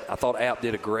 But I thought App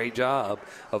did a great job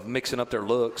of mixing up their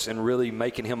looks and really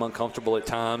making him uncomfortable at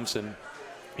times. And,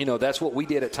 that's what we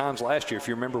did at times last year. If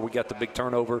you remember, we got the big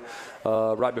turnover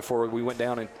right before we went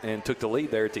down and took the lead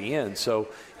there at the end. So,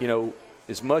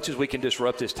 as much as we can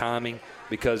disrupt his timing,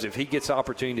 because if he gets the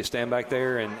opportunity to stand back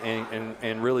there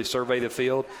and really survey the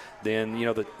field, then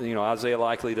Isaiah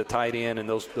Likely, the tight end, and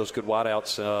those good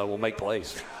wideouts will make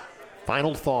plays.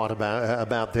 Final thought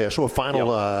about this, or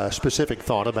final specific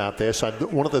thought about this.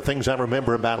 One of the things I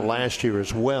remember about last year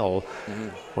as well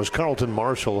was Carlton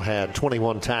Marshall had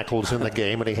 21 tackles in the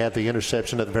game, and he had the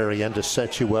interception at the very end to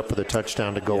set you up for the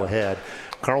touchdown to go ahead.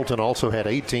 Carlton also had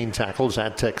 18 tackles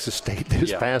at Texas State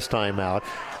this past time out.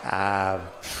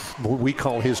 We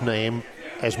call his name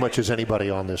as much as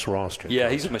anybody on this roster. Yeah,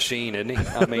 he's a machine, isn't he?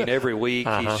 I mean, every week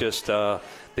he's just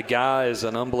the guy has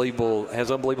unbelievable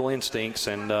instincts,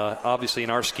 and obviously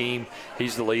in our scheme,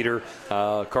 he's the leader.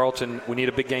 Carlton, we need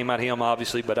a big game out of him,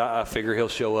 obviously, but I figure he'll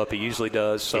show up. He usually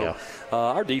does. So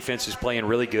our defense is playing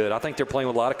really good. I think they're playing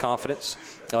with a lot of confidence.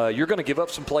 You're going to give up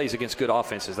some plays against good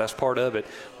offenses. That's part of it.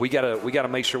 We got to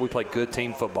make sure we play good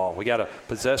team football. We got to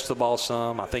possess the ball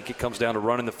some. I think it comes down to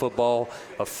running the football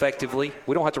effectively.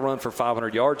 We don't have to run for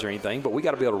 500 yards or anything, but we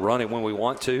got to be able to run it when we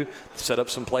want to, set up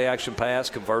some play action pass,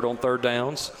 convert on third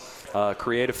downs,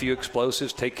 create a few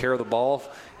explosives, take care of the ball,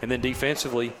 and then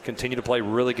defensively continue to play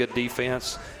really good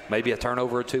defense. Maybe a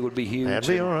turnover or two would be huge. That'd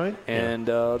be all right. And,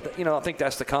 I think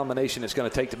that's the combination it's going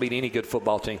to take to beat any good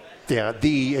football team. Yeah,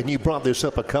 and you brought this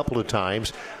up a couple of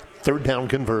times, third down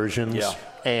conversions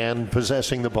and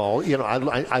possessing the ball.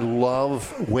 I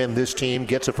love when this team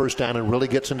gets a first down and really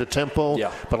gets into tempo.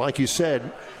 Yeah. But like you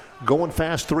said, going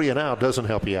fast 3 and out doesn't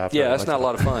help you out. Yeah, that's not a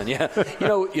lot of fun. Yeah.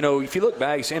 If you look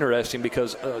back, it's interesting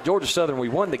because Georgia Southern, we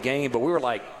won the game, but we were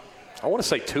like, I want to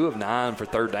say 2 of 9 for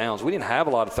third downs. We didn't have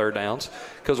a lot of third downs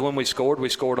because when we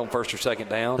scored on first or second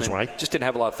down. That's right. Just didn't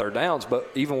have a lot of third downs, but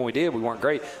even when we did, we weren't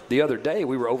great. The other day,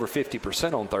 we were over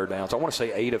 50% on third downs. I want to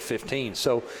say 8 of 15.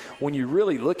 So when you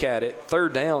really look at it,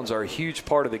 third downs are a huge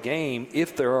part of the game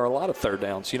if there are a lot of third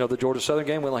downs. The Georgia Southern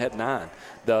game, we only had 9.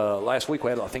 The last week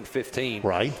we had, I think, 15.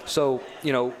 Right. So,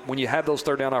 when you have those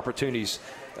third down opportunities,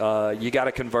 you got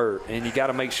to convert, and you got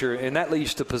to make sure, and that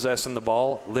leads to possessing the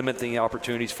ball, limiting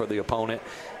opportunities for the opponent,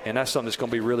 and that's something that's going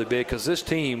to be really big because this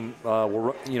team,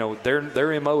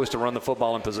 their MO is to run the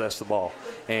football and possess the ball,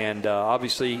 and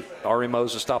obviously our MO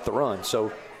is to stop the run.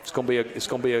 So it's going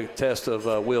to be a test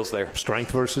of wheels there.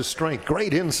 Strength versus strength.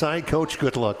 Great insight, Coach.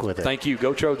 Good luck with it. Thank you.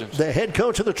 Go Trojans. The head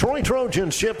coach of the Troy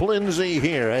Trojans, Chip Lindsey,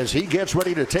 here as he gets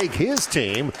ready to take his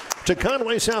team to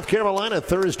Conway, South Carolina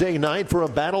Thursday night for a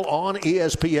battle on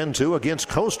ESPN2 against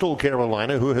Coastal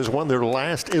Carolina, who has won their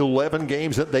last 11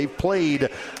 games that they've played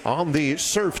on the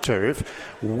surf turf.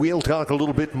 We'll talk a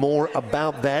little bit more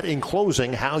about that in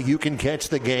closing, how you can catch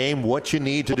the game, what you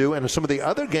need to do, and some of the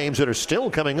other games that are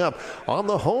still coming up on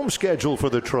the home schedule for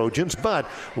the Trojans. But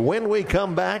when we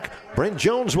come back, Brent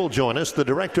Jones will join us, the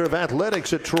director of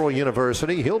athletics at Troy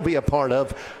University. He'll be a part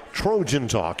of Trojan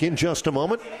Talk in just a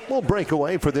moment. We'll break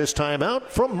away for this timeout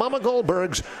from Mama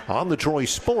Goldberg's on the Troy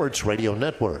Sports Radio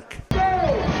Network.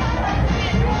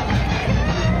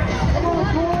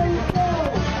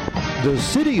 The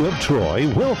city of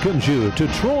Troy welcomes you to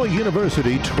Troy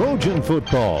University Trojan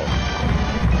football.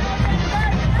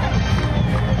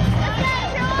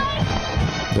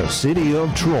 The city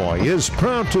of Troy is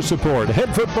proud to support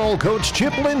head football coach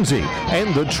Chip Lindsey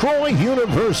and the Troy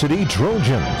University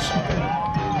Trojans.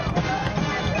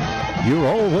 You're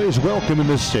always welcome in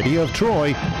the city of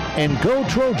Troy, and go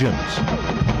Trojans.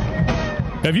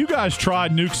 Have you guys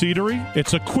tried Nuke's Eatery?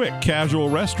 It's a quick, casual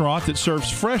restaurant that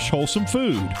serves fresh, wholesome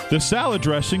food. The salad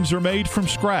dressings are made from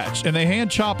scratch, and they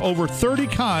hand chop over 30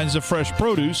 kinds of fresh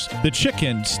produce. The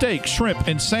chicken, steak, shrimp,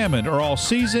 and salmon are all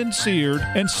seasoned, seared,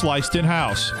 and sliced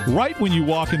in-house. Right when you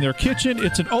walk in their kitchen,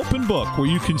 it's an open book where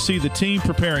you can see the team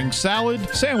preparing salad,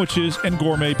 sandwiches, and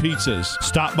gourmet pizzas.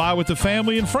 Stop by with the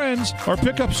family and friends, or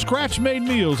pick up scratch-made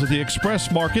meals at the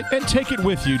Express Market and take it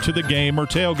with you to the game or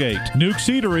tailgate. Nuke's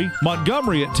Eatery,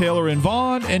 Montgomery at Taylor and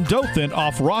Vaughn, and Dothan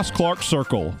off Ross Clark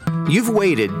Circle. You've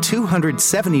waited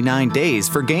 279 days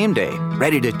for game day,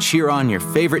 ready to cheer on your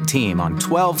favorite team on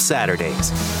 12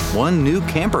 Saturdays. One new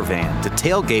camper van to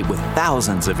tailgate with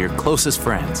thousands of your closest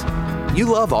friends. You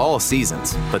love all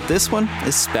seasons, but this one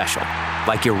is special,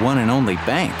 like your one and only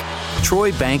bank.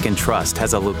 Troy Bank and Trust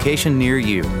has a location near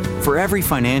you. For every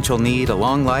financial need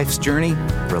along life's journey,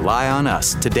 rely on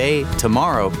us today,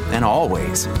 tomorrow, and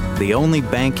always. The only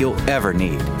bank you'll ever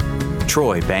need.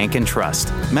 Troy Bank and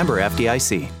Trust. Member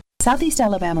FDIC. Southeast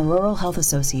Alabama Rural Health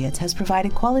Associates has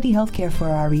provided quality health care for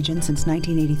our region since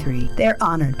 1983. They're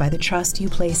honored by the trust you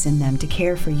place in them to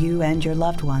care for you and your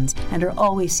loved ones and are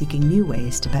always seeking new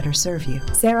ways to better serve you.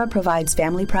 Sarah provides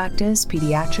family practice,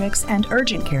 pediatrics, and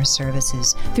urgent care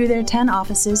services through their 10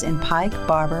 offices in Pike,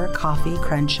 Barber, Coffee,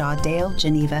 Crenshaw, Dale,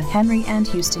 Geneva, Henry, and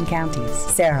Houston counties.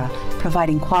 Sarah,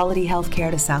 providing quality health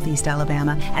care to Southeast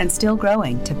Alabama and still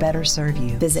growing to better serve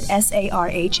you. Visit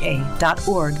sarha.org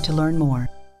to learn more.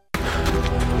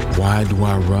 Why do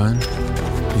I run?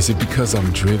 Is it because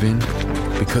I'm driven?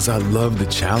 Because I love the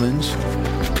challenge?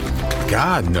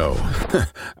 God, no.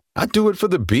 I do it for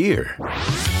the beer.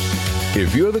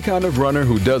 If you're the kind of runner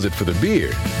who does it for the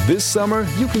beer, this summer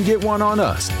you can get one on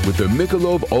us with the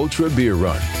Michelob Ultra Beer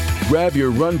Run. Grab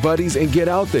your run buddies and get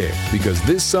out there because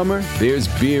this summer there's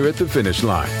beer at the finish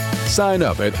line. Sign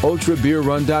up at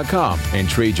ultrabeerrun.com and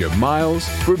trade your miles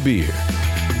for beer.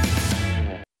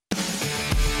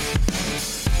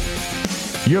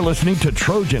 You're listening to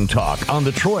Trojan Talk on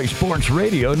the Troy Sports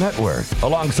Radio Network.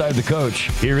 Alongside the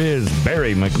coach, here is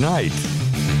Barry McKnight.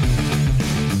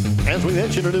 As we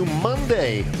mentioned, a new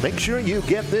Monday. Make sure you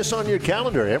get this on your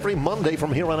calendar every Monday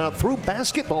from here on out through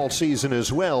basketball season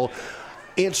as well.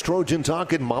 It's Trojan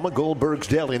Talk at Mama Goldberg's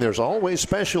Deli. There's always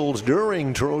specials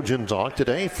during Trojan Talk.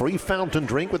 Today, free fountain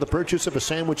drink with the purchase of a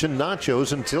sandwich and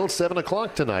nachos until 7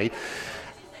 o'clock tonight.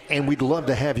 And we'd love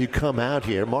to have you come out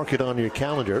here. Mark it on your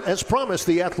calendar. As promised,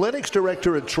 the athletics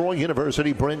director at Troy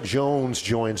University, Brent Jones,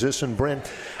 joins us. And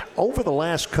Brent, over the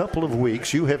last couple of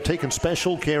weeks, you have taken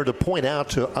special care to point out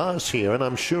to us here, and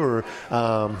I'm sure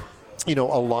a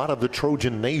lot of the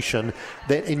Trojan Nation,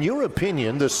 that in your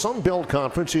opinion, the Sun Belt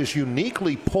Conference is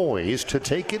uniquely poised to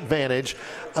take advantage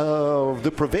of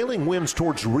the prevailing winds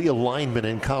towards realignment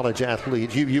in college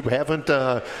athletes. You haven't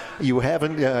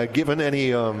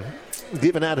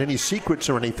given out any secrets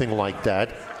or anything like that.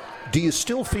 Do you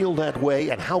still feel that way,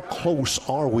 and how close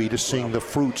are we to seeing the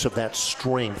fruits of that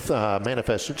strength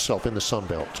manifest itself in the Sun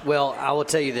Belt? Well, I will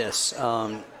tell you this.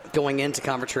 Going into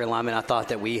conference realignment, I thought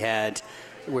that we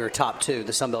were top two.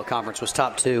 The Sun Belt Conference was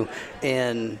top two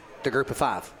in the group of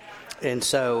five. And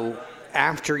so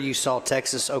after you saw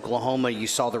Texas, Oklahoma, you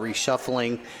saw the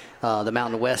reshuffling, the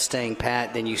Mountain West staying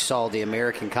pat, then you saw the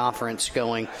American Conference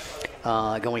going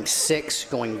 6,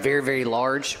 going very, very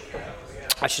large.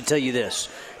 I should tell you this,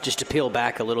 just to peel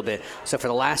back a little bit. So for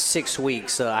the last 6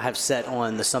 weeks, I have sat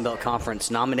on the Sun Belt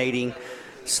Conference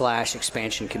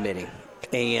nominating/expansion committee.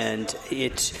 And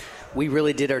we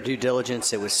really did our due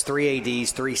diligence. It was 3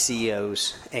 ADs, 3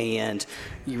 CEOs, and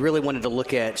you really wanted to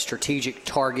look at strategic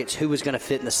targets, who was going to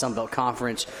fit in the Sun Belt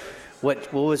Conference,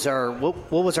 what was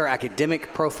our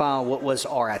academic profile, what was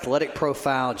our athletic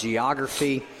profile,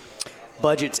 geography,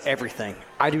 budgets, everything.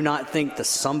 I do not think the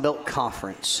Sun Belt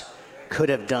Conference could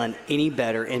have done any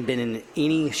better and been in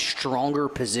any stronger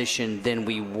position than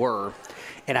we were.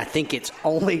 And I think it's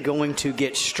only going to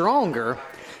get stronger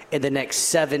in the next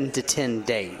 7 to 10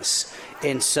 days.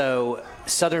 And so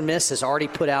Southern Miss has already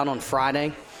put out on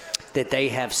Friday that they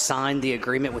have signed the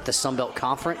agreement with the Sun Belt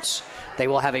Conference. They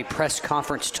will have a press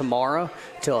conference tomorrow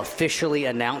to officially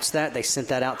announce that. They sent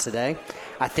that out today.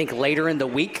 I think later in the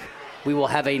week, we will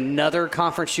have another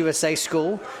Conference USA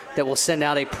school that will send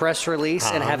out a press release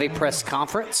and have a press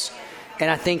conference.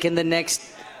 And I think and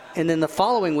then the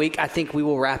following week, I think we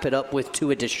will wrap it up with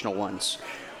 2 additional ones.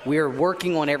 We are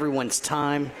working on everyone's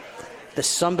time. The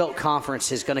Sun Belt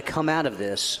Conference is going to come out of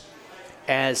this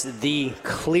as the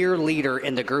clear leader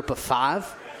in the group of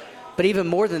 5. But even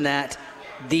more than that,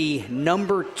 the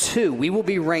number 2. We will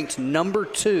be ranked number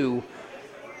 2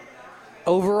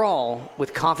 overall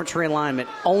with conference realignment,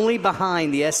 only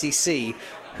behind the SEC,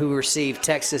 who received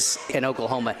Texas and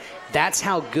Oklahoma. That's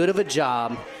how good of a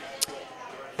job.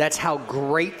 That's how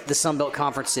great the Sun Belt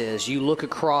Conference is. You look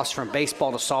across from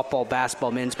baseball to softball,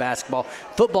 basketball, men's basketball.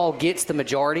 Football gets the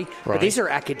majority, but these are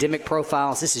academic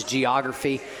profiles. This is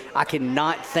geography. I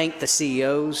cannot thank the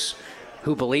CEOs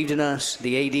who believed in us,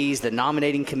 the ADs, the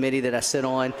nominating committee that I sit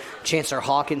on. Chancellor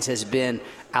Hawkins has been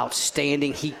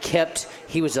outstanding.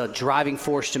 He was a driving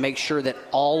force to make sure that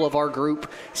all of our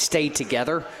group stayed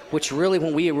together, which really,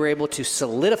 when we were able to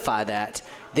solidify that,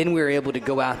 then we were able to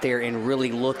go out there and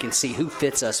really look and see who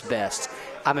fits us best.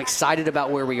 I'm excited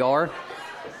about where we are.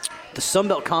 The Sun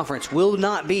Belt Conference will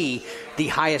not be the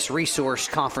highest resource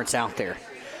conference out there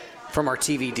from our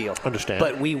TV deal. Understand.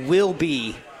 But we will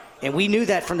be, and we knew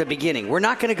that from the beginning. We're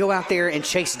not going to go out there and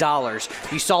chase dollars.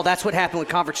 You saw that's what happened with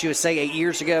Conference USA 8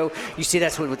 years ago. You see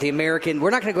that's what with the American. We're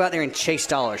not going to go out there and chase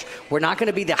dollars. We're not going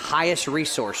to be the highest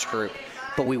resource group,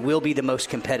 but we will be the most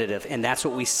competitive, and that's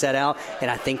what we set out, and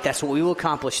I think that's what we will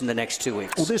accomplish in the next 2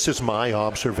 weeks. Well, this is my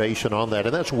observation on that,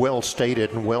 and that's well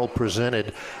stated and well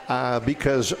presented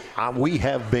because we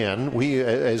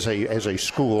as a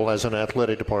school, as an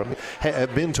athletic department,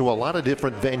 have been to a lot of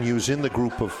different venues in the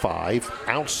group of 5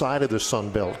 outside of the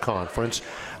Sun Belt Conference.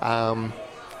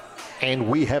 And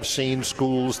we have seen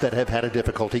schools that have had a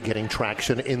difficulty getting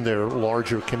traction in their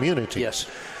larger communities. Yes.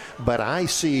 But I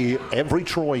see every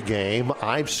Troy game.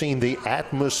 I've seen the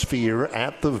atmosphere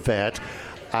at the Vet.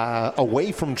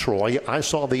 Away from Troy, I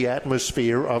saw the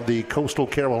atmosphere of the Coastal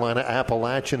Carolina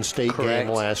Appalachian State game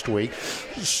last week.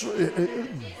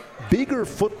 Bigger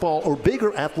football or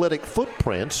bigger athletic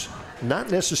footprints,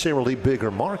 not necessarily bigger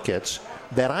markets,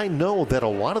 that I know that a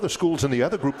lot of the schools in the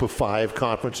other group of 5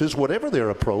 conferences, whatever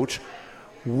their approach,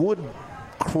 would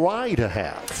cry to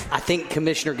have. I think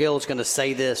Commissioner Gill is going to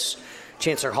say this.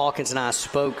 Chancellor Hawkins and I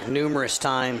spoke numerous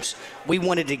times. We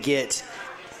wanted to get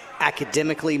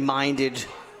academically minded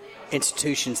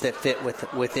institutions that fit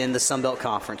within the Sun Belt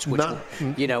Conference, which,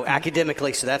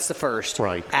 academically, so that's the first.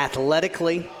 Right.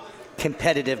 Athletically,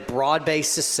 competitive,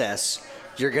 broad-based success.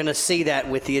 You're going to see that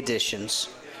with the additions.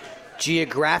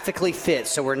 Geographically fit,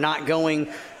 so we're not going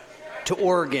to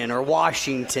Oregon or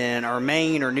Washington or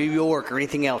Maine or New York or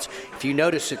anything else. If you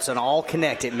notice, it's an all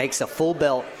connect. It makes a full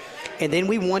belt. And then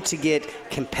we want to get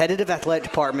competitive athletic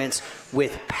departments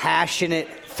with passionate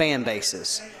fan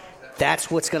bases.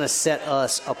 That's what's going to set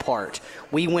us apart.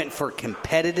 We went for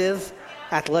competitive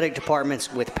athletic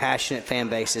departments with passionate fan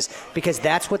bases because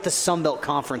that's what the Sun Belt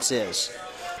Conference is.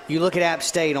 You look at App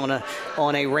State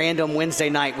on a random Wednesday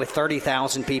night with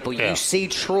 30,000 people. You see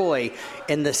Troy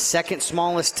in the third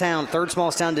smallest town,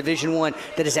 Division I,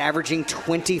 that is averaging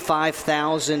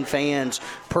 25,000 fans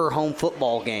per home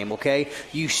football game, okay?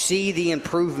 You see the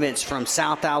improvements from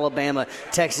South Alabama,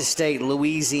 Texas State,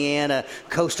 Louisiana,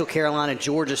 Coastal Carolina,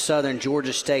 Georgia Southern,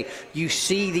 Georgia State. You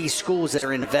see these schools that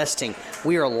are investing.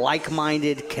 We are a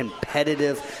like-minded,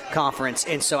 competitive conference.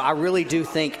 And so I really do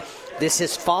think this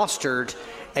has fostered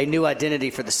a new identity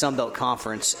for the Sun Belt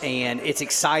Conference, and it's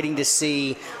exciting to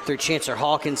see through Chancellor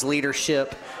Hawkins'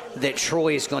 leadership that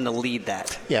Troy is going to lead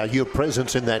that. Yeah, your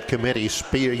presence in that committee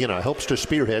helps to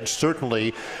spearhead.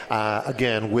 Certainly,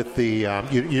 again, with the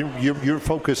your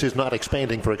focus is not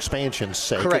expanding for expansion's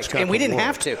sake. Correct, and we didn't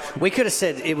have to. We could have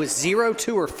said it was 0,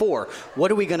 2, or 4.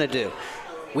 What are we going to do?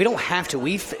 We don't have to.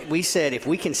 We said if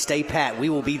we can stay pat, we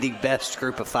will be the best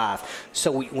group of 5.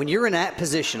 So when you're in that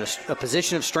position, a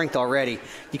position of strength already,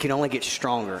 you can only get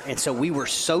stronger. And so we were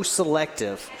so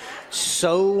selective,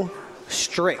 so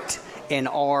strict in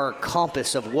our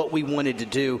compass of what we wanted to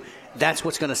do. That's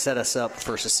what's going to set us up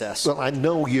for success. Well, I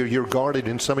know you're guarded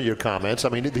in some of your comments. I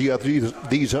mean,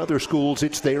 these other schools,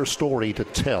 it's their story to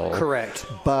tell. Correct.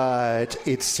 But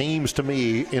it seems to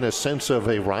me, in a sense of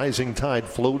a rising tide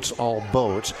floats all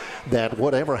boats, that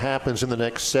whatever happens in the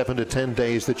next 7 to 10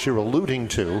 days that you're alluding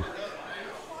to,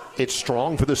 it's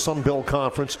strong for the Sun Belt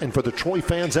Conference. And for the Troy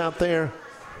fans out there,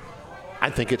 I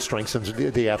think it strengthens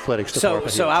the athletics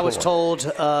department. So I was told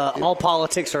all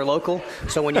politics are local.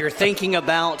 So when you're thinking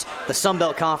about the Sun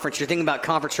Belt Conference, you're thinking about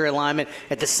conference realignment.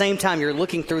 At the same time, you're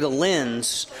looking through the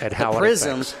lens, the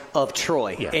prism of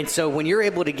Troy. Yeah. And so when you're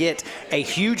able to get a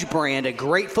huge brand, a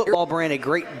great football brand, a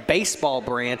great baseball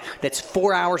brand that's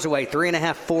 4 hours away,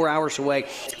 3.5, 4 hours away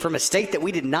from a state that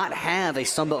we did not have a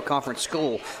Sun Belt Conference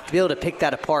school, to be able to pick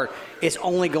that apart is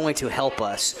only going to help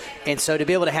us. And so to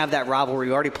be able to have that rivalry,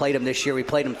 we already played them this year. We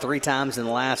played them 3 times in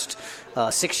the last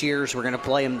 6 years. We're going to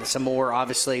play them some more,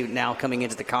 obviously, now coming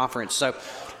into the conference. So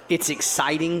it's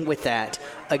exciting with that.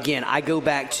 Again, I go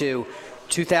back to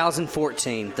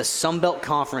 2014. The Sun Belt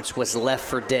Conference was left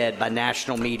for dead by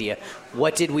national media.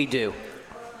 What did we do?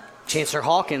 Chancellor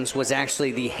Hawkins was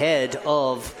actually the head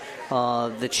of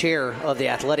the chair of the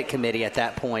athletic committee at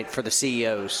that point for the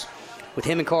CEOs. With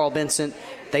him and Carl Benson,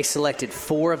 they selected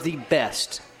 4 of the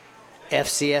best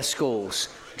FCS schools: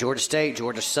 Georgia State,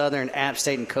 Georgia Southern, App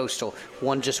State, and Coastal.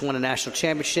 One just won a national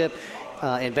championship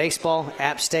in baseball.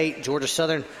 App State, Georgia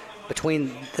Southern,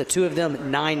 between the 2 of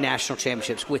them, 9 national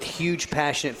championships with huge,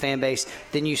 passionate fan base.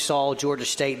 Then you saw Georgia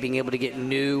State being able to get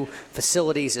new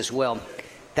facilities as well.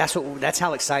 That's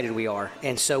how excited we are.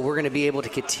 And so we're going to be able to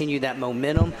continue that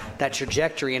momentum, that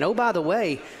trajectory. And, oh, by the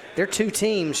way, there are 2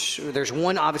 teams. There's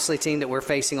one, obviously, team that we're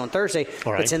facing on Thursday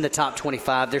that's in the top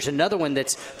 25. There's another one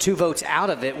that's 2 votes out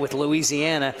of it with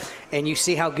Louisiana, and you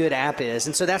see how good App is.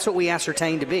 And so that's what we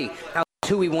ascertained to be,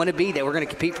 who we want to be, that we're going to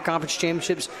compete for conference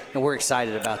championships, and we're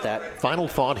excited about that. Final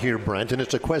thought here, Brent, and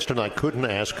it's a question I couldn't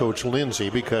ask Coach Lindsey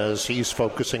because he's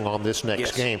focusing on this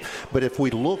next game. But if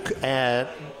we look at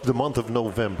the month of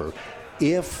November,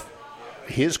 if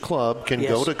his club can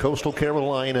go to Coastal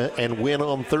Carolina and win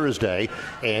on Thursday,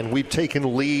 and we've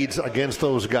taken leads against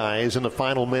those guys in the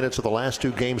final minutes of the last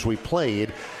 2 games we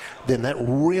played, then that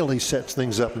really sets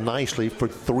things up nicely for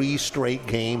 3 straight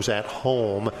games at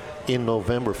home in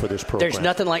November for this program. There's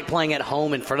nothing like playing at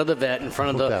home in front of the vet, in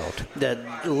front of the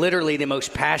literally the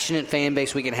most passionate fan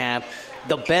base we can have.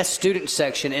 The best student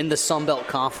section in the Sun Belt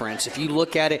Conference. If you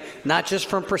look at it, not just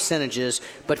from percentages,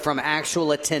 but from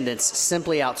actual attendance,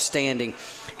 simply outstanding.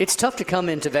 It's tough to come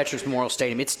into Veterans Memorial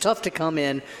Stadium. It's tough to come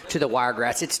in to the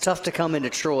Wiregrass. It's tough to come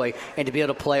into Troy and to be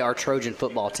able to play our Trojan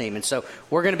football team. And so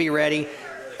we're going to be ready.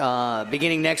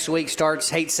 Beginning next week starts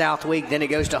Hate South Week, then it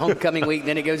goes to Homecoming Week,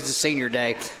 then it goes to Senior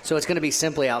Day. So it's going to be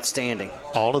simply outstanding.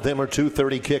 All of them are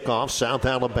 2:30 kickoffs. South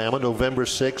Alabama, November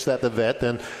 6th at the Vet,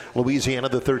 then Louisiana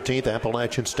the 13th,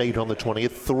 Appalachian State on the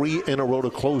 20th. 3 in a row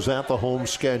to close out the home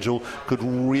schedule. Could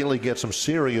really get some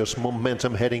serious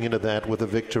momentum heading into that with a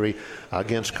victory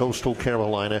against Coastal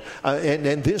Carolina.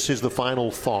 And this is the final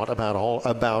thought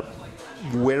about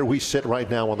where we sit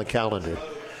right now on the calendar.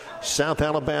 South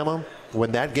Alabama,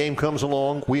 when that game comes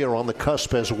along, we are on the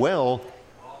cusp as well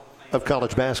of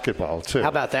college basketball, too. How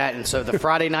about that? And so the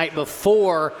Friday night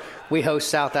before we host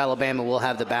South Alabama, we'll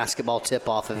have the basketball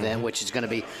tip-off event, which is going to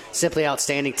be simply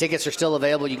outstanding. Tickets are still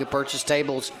available. You can purchase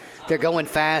tables. They're going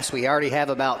fast. We already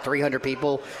have about 300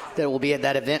 people that will be at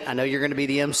that event. I know you're going to be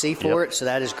the MC for it, so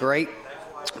that is great.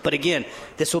 But again,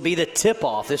 this will be the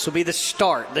tip-off. This will be the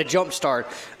start, the jump start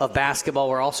of basketball.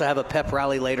 We'll also have a pep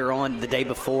rally later on the day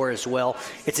before as well.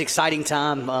 It's an exciting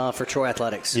time for Troy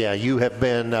Athletics. Yeah, you have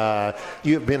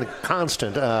been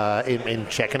constant in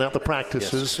checking out the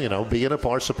practices, being a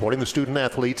part, supporting the student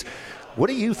athletes. What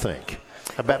do you think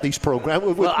about these programs.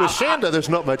 With Shanda, there's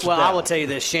not much doubt. I will tell you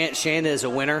this. Shanda is a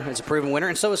winner. Is a proven winner,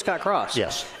 and so is Scott Cross.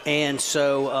 Yes. And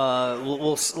so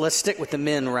let's stick with the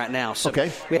men right now. So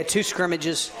okay. We had 2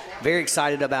 scrimmages. Very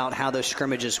excited about how those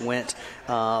scrimmages went.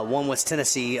 One was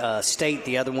Tennessee State.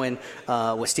 The other one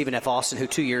was Stephen F. Austin, who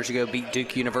 2 years ago beat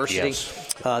Duke University.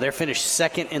 Yes. They're finished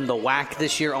second in the WAC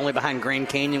this year, only behind Grand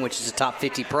Canyon, which is a top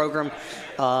 50 program.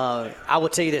 I will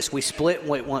tell you this: we split.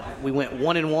 We went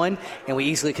 1-1, and we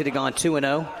easily could have gone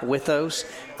 2-0 with those.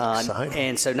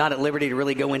 And so, not at liberty to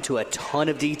really go into a ton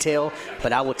of detail,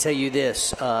 but I will tell you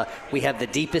this: we have the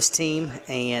deepest team,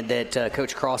 and that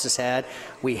Coach Cross has had.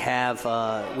 We have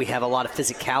a lot of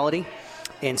physicality,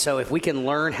 and so if we can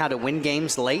learn how to win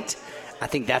games late, I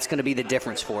think that's going to be the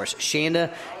difference for us.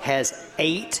 Shanda has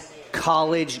 8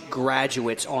 college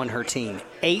graduates on her team,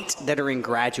 8 that are in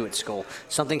graduate school,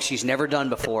 something she's never done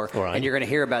before. Right. And you're going to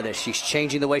hear about this. She's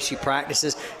changing the way she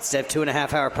practices. Instead of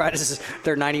 2.5-hour practices,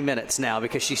 they're 90 minutes now,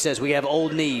 because she says we have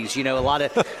old knees, a lot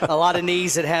of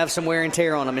knees that have some wear and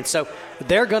tear on them. And so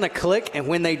they're going to click, and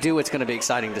when they do, it's going to be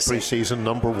exciting to see. Preseason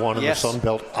number 1 in the Sun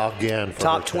Belt again.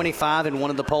 Top 25 in one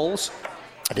of the polls.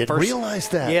 I didn't realize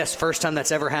that. Yes, first time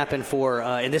that's ever happened for,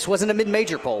 and this wasn't a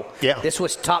mid-major poll. Yeah. This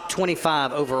was top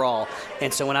 25 overall.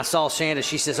 And so when I saw Shanda,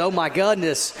 she says, "Oh my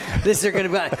goodness,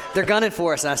 they're gunning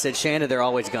for us." And I said, "Shanda, they're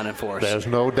always gunning for us." There's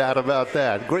no doubt about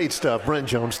that. Great stuff, Brent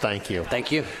Jones. Thank you.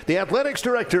 Thank you. The athletics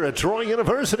director at Troy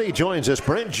University joins us.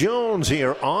 Brent Jones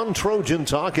here on Trojan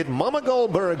Talk at Mama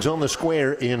Goldberg's on the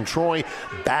Square in Troy.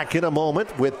 Back in a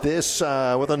moment with this,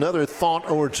 with another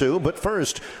thought or two. But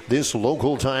first, this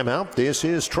local timeout. This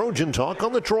is Trojan Talk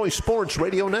on the Troy Sports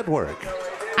Radio Network.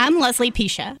 I'm Leslie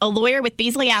Pisha, a lawyer with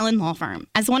Beasley Allen Law Firm.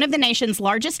 As one of the nation's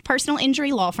largest personal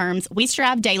injury law firms, we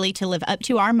strive daily to live up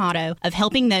to our motto of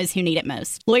helping those who need it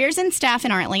most. Lawyers and staff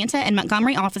in our Atlanta and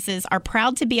Montgomery offices are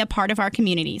proud to be a part of our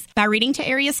communities by reading to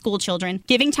area school children,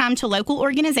 giving time to local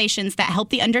organizations that help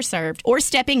the underserved, or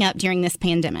stepping up during this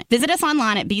pandemic. Visit us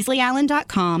online at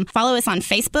BeasleyAllen.com. Follow us on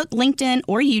Facebook, LinkedIn,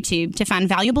 or YouTube to find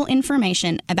valuable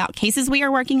information about cases we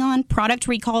are working on, product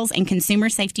recalls, and consumer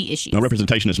safety issues. No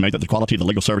representation is made that the quality of the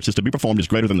legal services to be performed is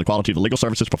greater than the quality of the legal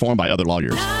services performed by other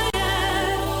lawyers.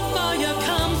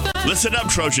 Listen up,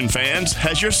 Trojan fans.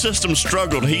 Has your system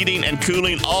struggled heating and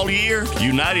cooling all year?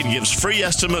 United gives free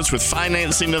estimates with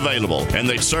financing available, and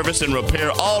they service and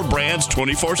repair all brands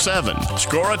 24/7.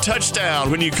 Score a touchdown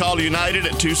when you call United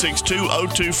at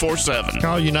 262-0247.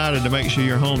 Call United to make sure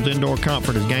your home's indoor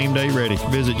comfort is game day ready.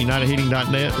 Visit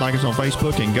UnitedHeating.net, like us on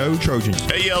Facebook, and go Trojans.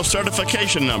 AL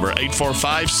certification number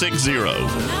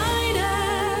 84560.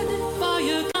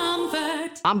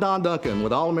 I'm Don Duncan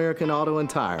with All-American Auto and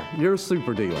Tire, your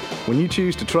super dealer. When you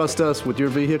choose to trust us with your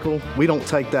vehicle, we don't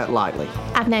take that lightly.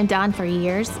 I've known Don for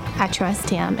years. I trust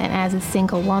him, and as a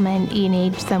single woman, you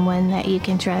need someone that you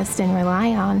can trust and rely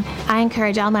on. I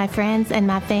encourage all my friends and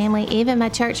my family, even my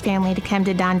church family, to come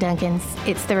to Don Duncan's.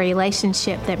 It's the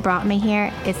relationship that brought me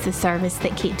here. It's the service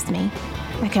that keeps me.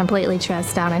 I completely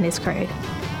trust Don and his crew.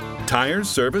 Tires,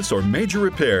 service, or major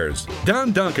repairs.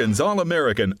 Don Duncan's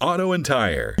All-American Auto and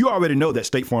Tire. You already know that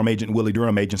State Farm agent Willie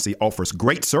Durham Agency offers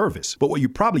great service. But what you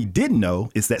probably didn't know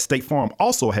is that State Farm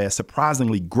also has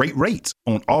surprisingly great rates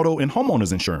on auto and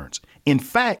homeowners insurance. In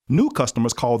fact, new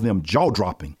customers call them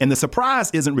jaw-dropping. And the surprise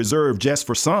isn't reserved just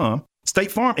for some.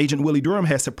 State Farm agent Willie Durham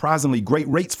has surprisingly great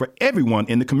rates for everyone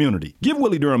in the community. Give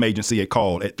Willie Durham Agency a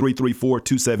call at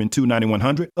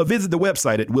 334-272-9100 or visit the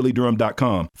website at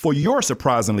williedurham.com for your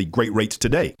surprisingly great rates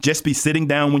today. Just be sitting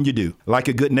down when you do. Like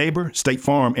a good neighbor, State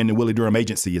Farm and the Willie Durham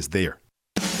Agency is there.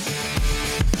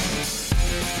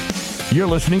 You're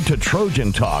listening to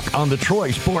Trojan Talk on the Troy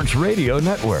Sports Radio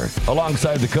Network.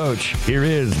 Alongside the coach, here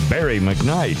is Barry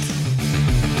McKnight.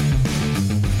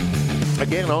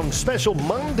 Again, on special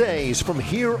Mondays from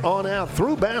here on out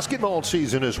through basketball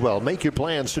season as well. Make your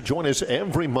plans to join us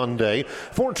every Monday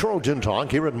for Trojan Talk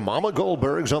here at Mama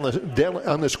Goldberg's on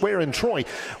the Square in Troy.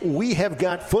 We have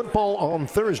got football on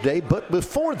Thursday, but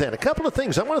before that, a couple of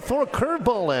things. I want to throw a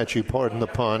curveball at you, pardon the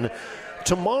pun.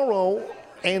 Tomorrow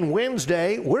and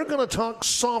Wednesday, we're going to talk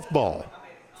softball.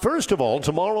 First of all,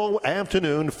 tomorrow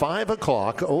afternoon, 5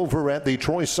 o'clock, over at the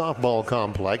Troy Softball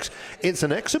Complex. It's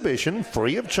an exhibition,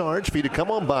 free of charge, for you to come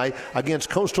on by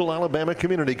against Coastal Alabama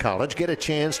Community College. Get a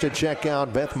chance to check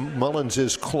out Beth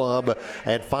Mullins' club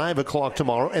at 5 o'clock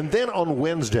tomorrow. And then on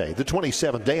Wednesday, the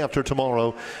 27th, day after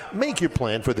tomorrow, make your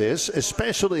plan for this,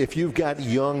 especially if you've got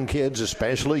young kids,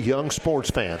 especially young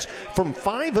sports fans. From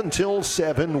 5 until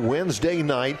 7 Wednesday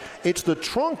night, it's the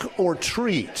Trunk or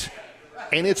Treat.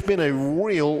 And it's been a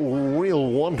real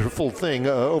wonderful thing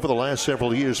over the last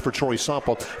several years for Troy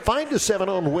softball. 5 to 7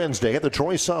 on Wednesday at the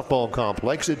Troy Softball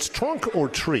Complex. It's Trunk or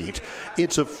Treat.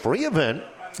 It's a free event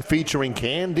featuring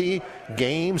candy,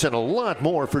 games, and a lot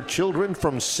more for children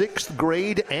from 6th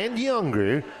grade and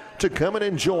younger to come and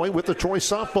enjoy with the Troy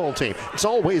softball team. It's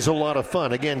always a lot of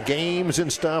fun. Again, games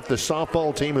and stuff. The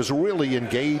softball team is really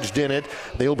engaged in it.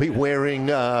 They'll be wearing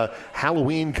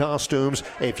Halloween costumes.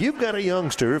 If you've got a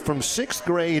youngster from 6th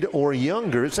grade or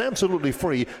younger, it's absolutely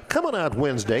free. Coming out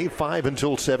Wednesday, 5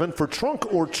 until 7 for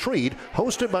Trunk or Treat,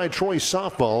 hosted by Troy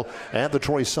Softball at the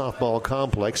Troy Softball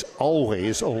Complex.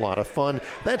 Always a lot of fun.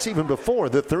 That's even before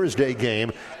the Thursday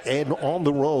game. And on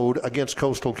the road against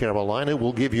Coastal Carolina,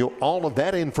 we'll give you all of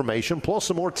that information, plus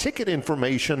some more ticket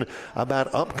information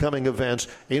about upcoming events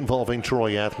involving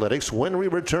Troy athletics when we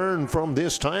return from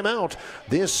this timeout.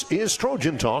 This is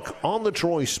Trojan Talk on the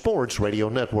Troy Sports Radio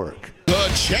Network.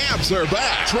 The champs are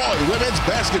back. Troy women's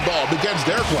basketball begins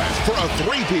their quest for a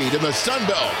three-peat in the Sun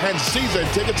Belt, and season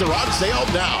tickets are on sale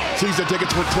now. Season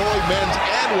tickets for Troy men's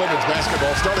and women's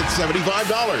basketball start at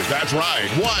 $75. That's right.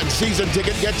 One season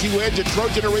ticket gets you into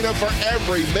Trojan Arena for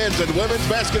every men's and women's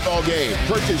basketball game.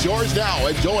 Purchase yours now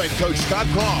and join Coach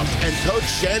Scott Cross and Coach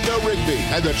Shando Rigby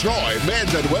and the Troy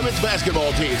men's and women's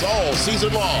basketball teams all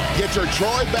season long. Get your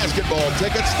Troy basketball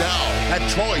tickets now at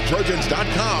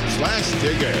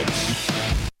TroyTrojans.com/tickets.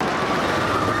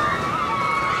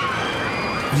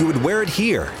 You would wear it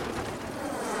here.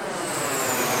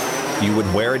 You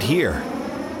would wear it here.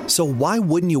 So why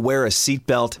wouldn't you wear a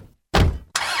seatbelt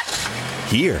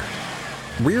here?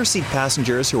 Rear seat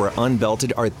passengers who are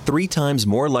unbelted are 3 times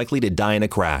more likely to die in a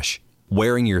crash.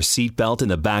 Wearing your seatbelt in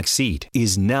the back seat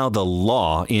is now the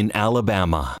law in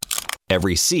Alabama.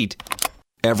 Every seat,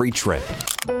 every trip.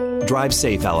 Drive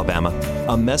safe, Alabama.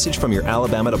 A message from your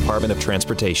Alabama Department of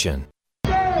Transportation.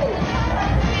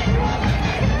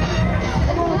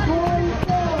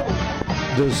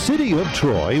 The city of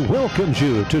Troy welcomes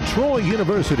you to Troy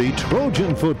University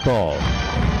Trojan football.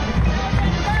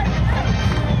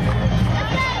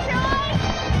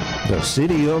 The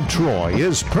city of Troy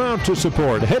is proud to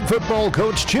support head football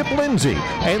coach Chip Lindsey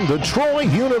and the Troy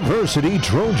University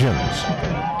Trojans.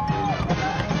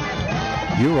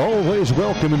 You're always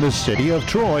welcome in the city of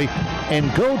Troy,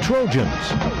 and go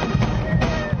Trojans.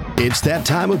 It's that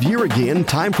time of year again,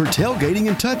 time for tailgating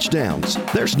and touchdowns.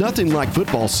 There's nothing like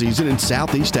football season in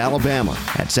Southeast Alabama.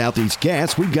 At Southeast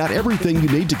Gas, we've got everything you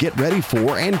need to get ready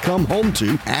for and come home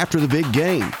to after the big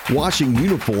game. Washing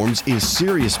uniforms is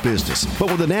serious business, but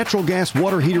with a natural gas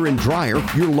water heater and dryer,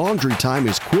 your laundry time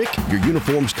is quick, your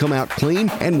uniforms come out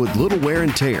clean, and with little wear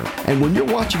and tear. And when you're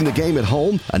watching the game at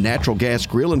home, a natural gas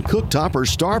grill and cooktop are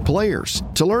star players.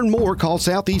 To learn more, call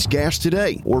Southeast Gas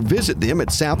today or visit them at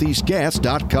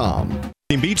southeastgas.com.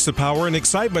 Beats the power and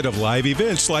excitement of live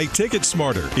events like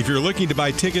TicketSmarter. If you're looking to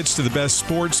buy tickets to the best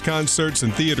sports, concerts,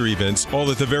 and theater events,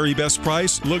 all at the very best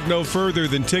price, look no further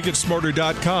than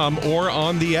TicketSmarter.com or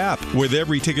on the app. With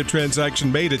every ticket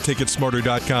transaction made at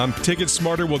TicketSmarter.com,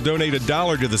 TicketSmarter will donate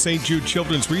 $1 to the St. Jude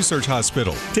Children's Research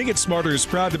Hospital. TicketSmarter is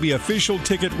proud to be official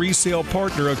ticket resale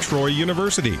partner of Troy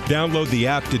University. Download the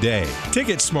app today.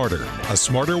 TicketSmarter, a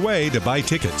smarter way to buy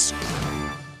tickets.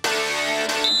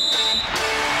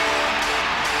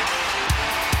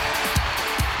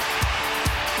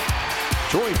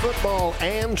 Troy football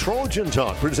and Trojan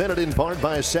Talk, presented in part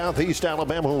by Southeast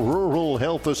Alabama Rural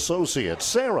Health Associates.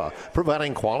 Sarah,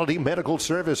 providing quality medical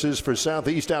services for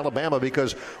Southeast Alabama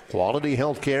because quality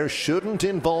health care shouldn't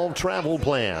involve travel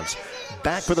plans.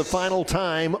 Back for the final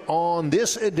time on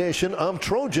this edition of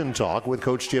Trojan Talk with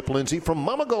Coach Chip Lindsey from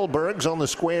Mama Goldberg's on the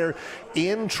Square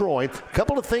in Troy.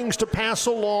 Couple of things to pass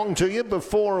along to you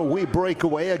before we break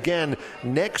away. Again,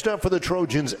 next up for the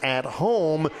Trojans at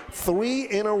home, 3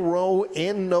 in a row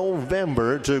in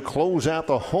November to close out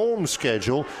the home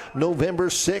schedule. November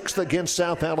 6th against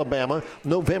South Alabama,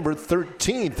 November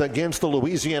 13th against the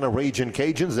Louisiana Ragin'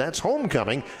 Cajuns, that's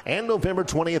homecoming, and November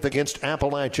 20th against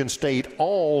Appalachian State.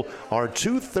 All are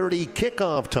 2:30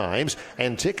 kickoff times,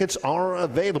 and tickets are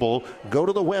available. Go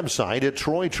to the website at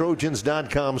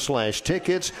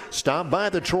TroyTrojans.com/tickets. Stop by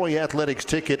the Troy Athletics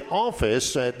ticket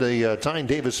office at the Tyne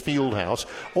Davis Fieldhouse,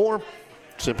 or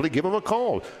simply give them a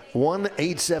call.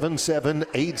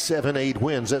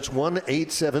 1-877-878-WINS. That's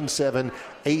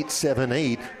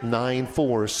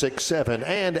 1-877-878-9467.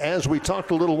 And as we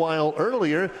talked a little while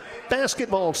earlier,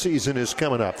 basketball season is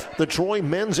coming up. The Troy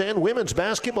men's and women's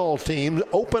basketball teams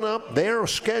open up their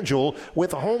schedule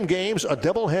with home games, a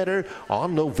doubleheader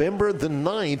on November the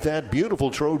 9th at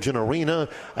beautiful Trojan Arena.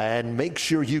 And make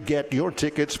sure you get your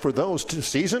tickets for those.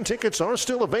 Season tickets are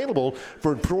still available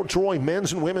for Troy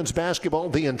men's and women's basketball,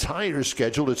 the entire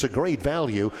schedule. It's a great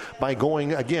value by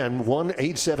going, again,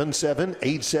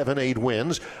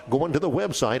 1-877-878-WINS, going to the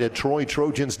website at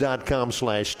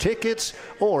troytrojans.com/tickets,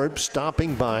 or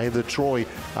stopping by the Troy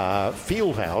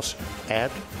Fieldhouse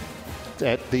at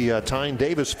the Tyne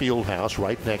Davis Fieldhouse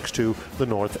right next to the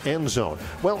north end zone.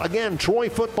 Well, again, Troy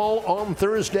football on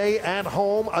Thursday at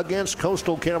home against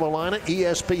Coastal Carolina.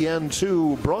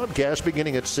 ESPN2 broadcast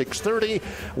beginning at 6:30.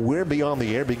 We're beyond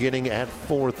the air beginning at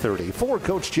 4:30. For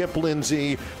Coach Chip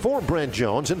Lindsey, for Brent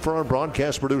Jones, and for our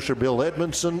broadcast producer Bill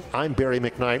Edmondson, I'm Barry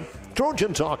McKnight.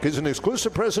 Trojan Talk is an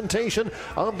exclusive presentation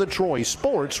of the Troy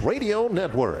Sports Radio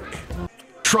Network.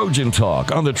 Trojan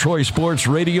Talk on the Troy Sports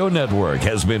Radio Network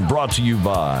has been brought to you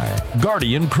by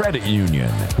Guardian Credit Union,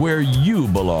 where you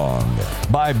belong.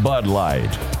 By Bud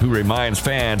Light, who reminds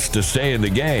fans to stay in the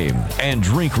game and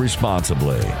drink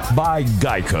responsibly. By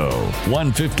Geico.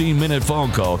 One 15-minute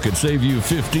phone call could save you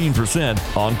 15%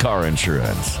 on car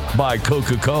insurance. By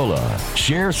Coca-Cola.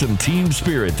 Share some team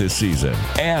spirit this season.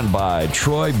 And by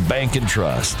Troy Bank and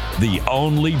Trust, the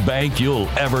only bank you'll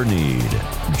ever need.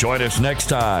 Join us next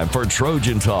time for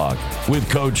Trojan Talk with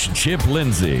Coach Chip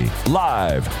Lindsey,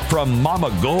 live from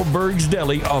Mama Goldberg's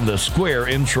Deli on the Square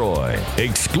in Troy,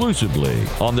 exclusively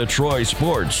on the Troy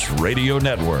Sports Radio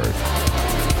Network.